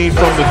 14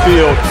 from the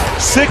field,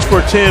 6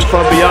 for 10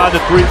 from beyond the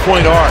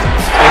three-point arc.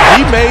 And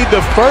he made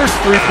the first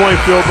three-point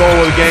field goal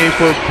of the game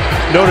for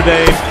Notre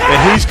Dame,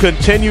 and he's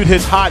continued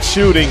his hot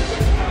shooting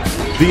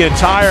the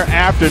entire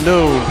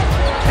afternoon.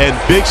 And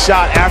big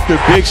shot after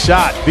big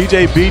shot.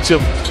 B.J.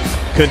 Beacham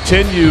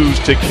continues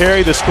to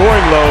carry the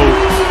scoring load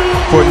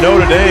for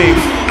Notre Dame.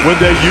 When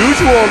their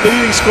usual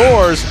leading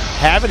scorers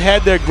haven't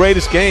had their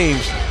greatest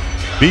games,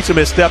 Beacham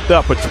has stepped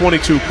up for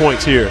 22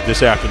 points here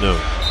this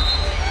afternoon.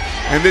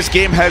 And this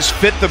game has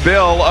fit the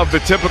bill of the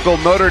typical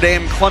Notre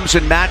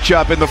Dame-Clemson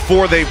matchup in the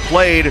 4 they've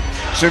played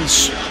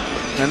since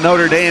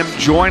Notre Dame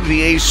joined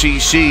the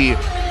ACC.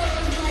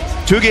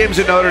 2 games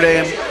at Notre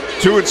Dame,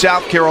 2 in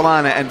South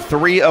Carolina, and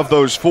 3 of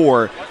those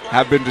 4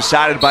 have been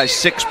decided by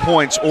 6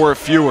 points or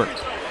fewer.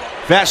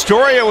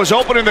 Vastoria was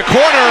open in the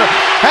corner,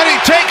 and he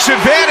takes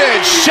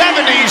advantage,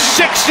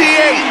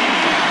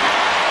 70-68.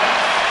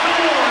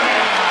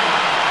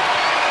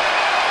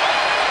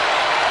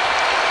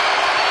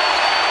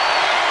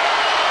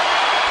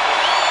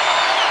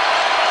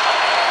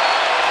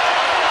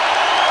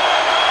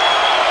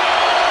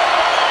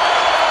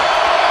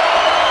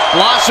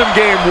 Blossom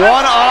game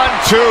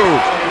 1-on-2.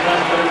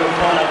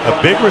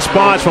 A big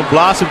response from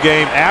Blossom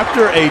game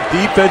after a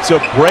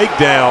defensive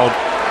breakdown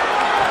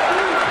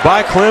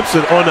by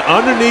Clemson on the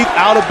underneath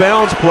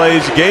out-of-bounds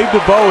plays. Gabe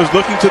DeVoe is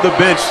looking to the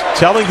bench,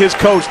 telling his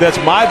coach, that's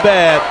my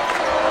bad,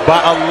 by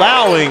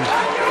allowing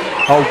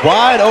a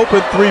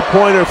wide-open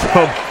three-pointer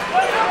from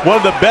one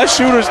of the best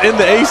shooters in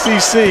the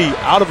ACC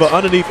out of an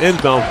underneath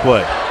inbound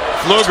play.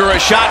 Pfluger, a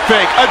shot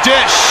fake, a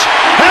dish,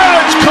 and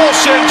it's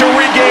Coulson to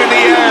regain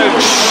the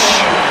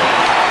edge.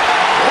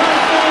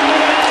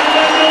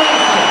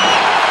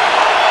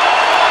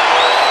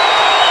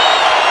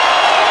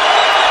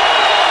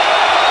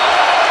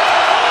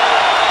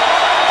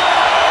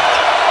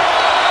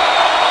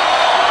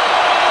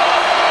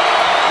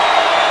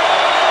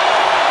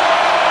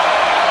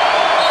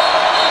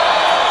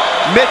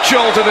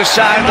 Mitchell to the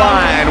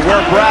sideline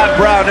where Brad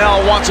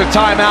Brownell wants a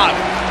timeout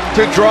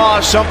to draw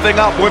something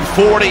up with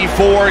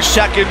 44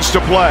 seconds to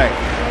play.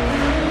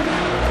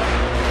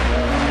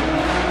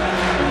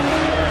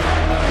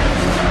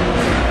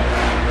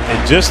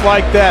 And just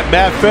like that,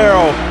 Matt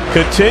Farrell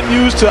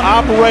continues to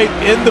operate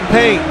in the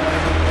paint,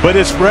 but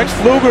it's Rex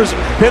Pfluger's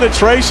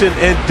penetration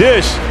and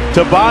dish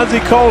to Bonzie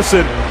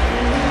Coulson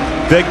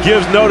that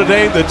gives Notre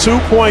Dame the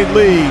 2-point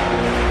lead.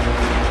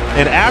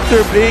 And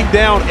after being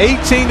down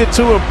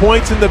 18-2 in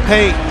points in the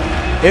paint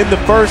in the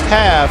first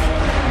half,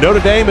 Notre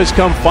Dame has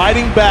come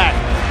fighting back,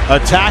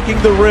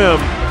 attacking the rim,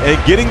 and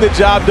getting the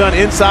job done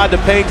inside the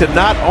paint to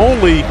not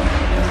only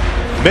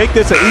make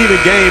this an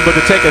even game, but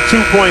to take a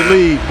 2-point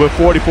lead with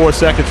 44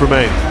 seconds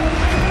remaining.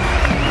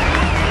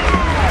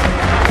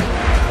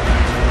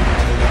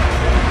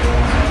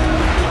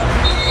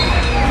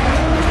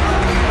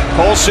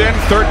 Coulson,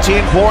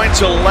 13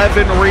 points,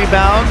 11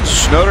 rebounds.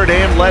 Notre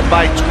Dame led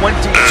by 22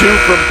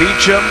 from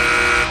Beacham,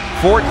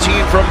 14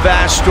 from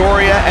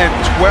Vastoria, and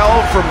 12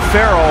 from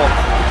Farrell.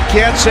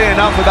 Can't say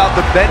enough about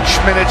the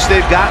bench minutes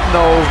they've gotten,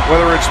 though,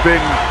 whether it's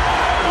been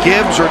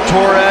Gibbs or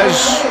Torres.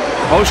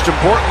 Most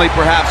importantly,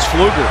 perhaps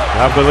Pfluger.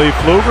 I believe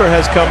Pfluger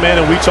has come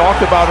in, and we talked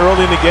about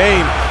early in the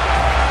game,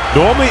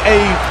 normally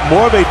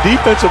more of a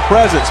defensive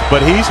presence,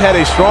 but he's had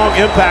a strong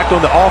impact on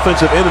the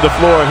offensive end of the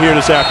floor here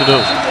this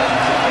afternoon.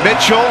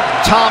 Mitchell,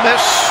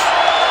 Thomas,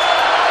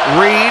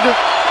 Reed,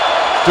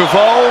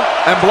 DeVoe,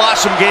 and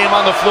Blossom game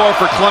on the floor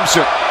for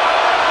Clemson.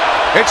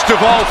 It's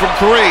DeVoe from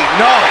 3.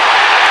 No.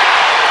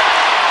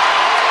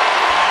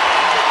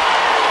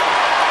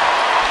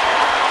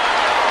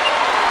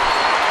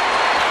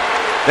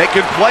 They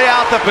can play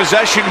out the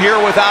possession here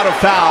without a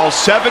foul.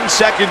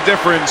 7-second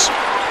difference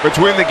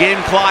between the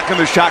game clock and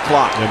the shot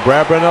clock. And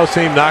Brad Brownell's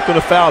team not going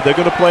to foul. They're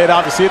going to play it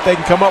out to see if they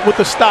can come up with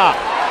a stop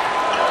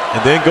and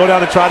then go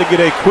down and try to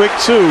get a quick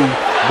two,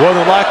 more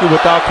than likely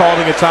without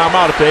calling a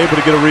timeout if they're able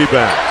to get a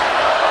rebound.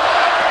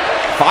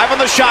 5 on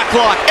the shot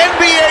clock.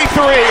 NBA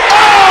three.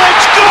 Oh,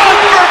 it's good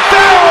for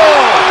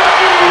Farrell!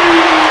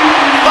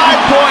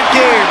 5-point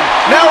game.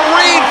 Now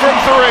Reed from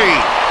three.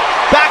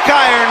 Back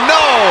iron,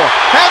 no.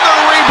 And the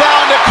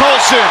rebound to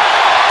Clemson.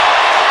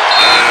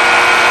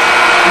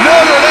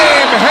 Notre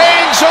Dame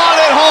hangs on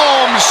at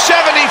home,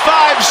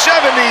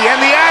 75-70, and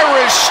the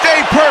Irish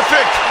stay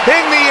perfect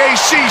in the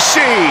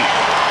ACC.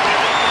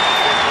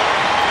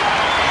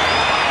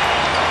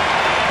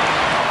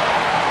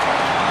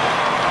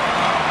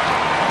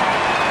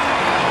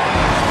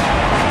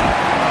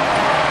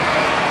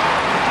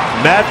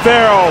 Matt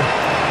Farrell,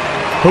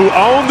 who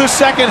owned the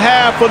second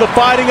half for the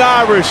Fighting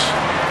Irish,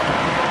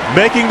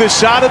 making the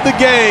shot of the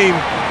game,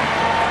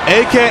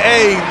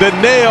 a.k.a. the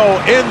nail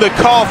in the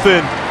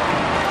coffin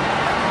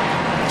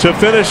to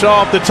finish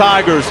off the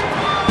Tigers.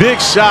 Big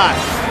shot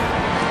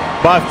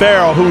by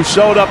Farrell, who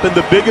showed up in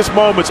the biggest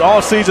moments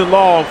all season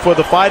long for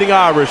the Fighting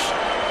Irish.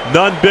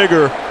 None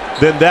bigger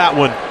than that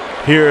one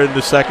here in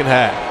the second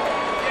half.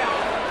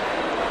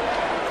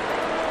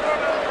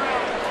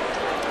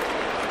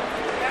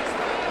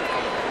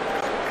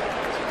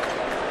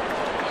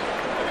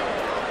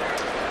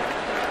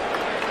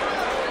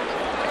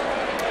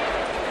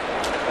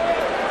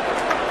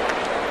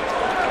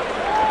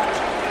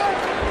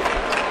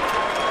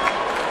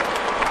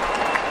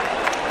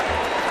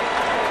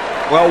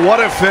 Well, what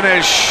a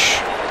finish.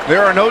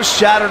 There are no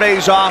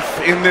Saturdays off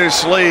in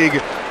this league.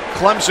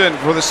 Clemson,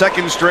 for the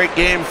second straight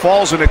game,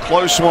 falls in a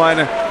close one.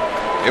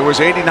 It was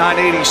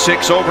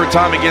 89-86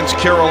 overtime against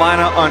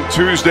Carolina on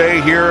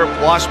Tuesday. Here,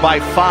 lost by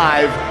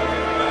 5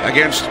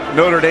 against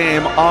Notre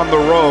Dame on the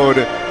road.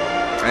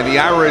 And the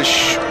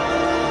Irish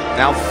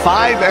now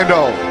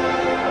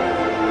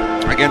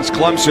 5-0 against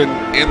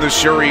Clemson in the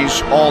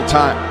series all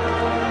time.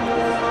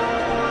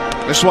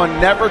 This one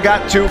never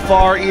got too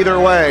far either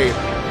way.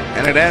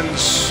 And it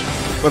ends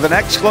with an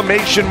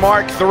exclamation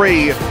mark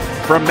 3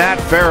 from Matt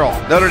Farrell.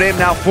 Notre Dame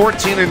now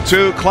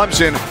 14-2,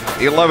 Clemson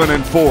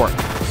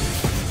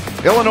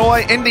 11-4.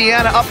 Illinois,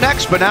 Indiana up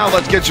next, but now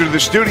let's get you to the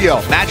studio.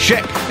 Matt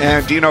Schick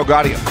and Dino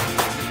Gaudio.